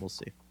we'll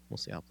see. We'll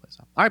see how it plays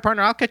out. All right,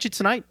 partner, I'll catch you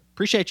tonight.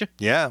 Appreciate you.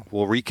 Yeah,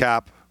 we'll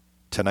recap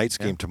tonight's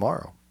game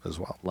tomorrow as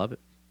well. Love it.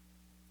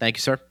 Thank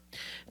you, sir.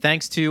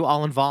 Thanks to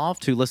all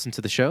involved who listened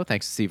to the show.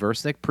 Thanks to Steve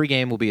Versnick.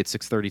 Pre-game will be at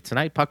 6:30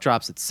 tonight. Puck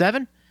drops at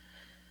 7.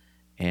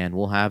 And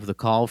we'll have the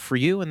call for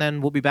you. And then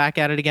we'll be back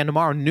at it again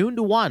tomorrow, noon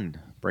to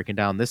 1, breaking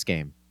down this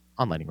game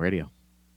on Lightning Radio.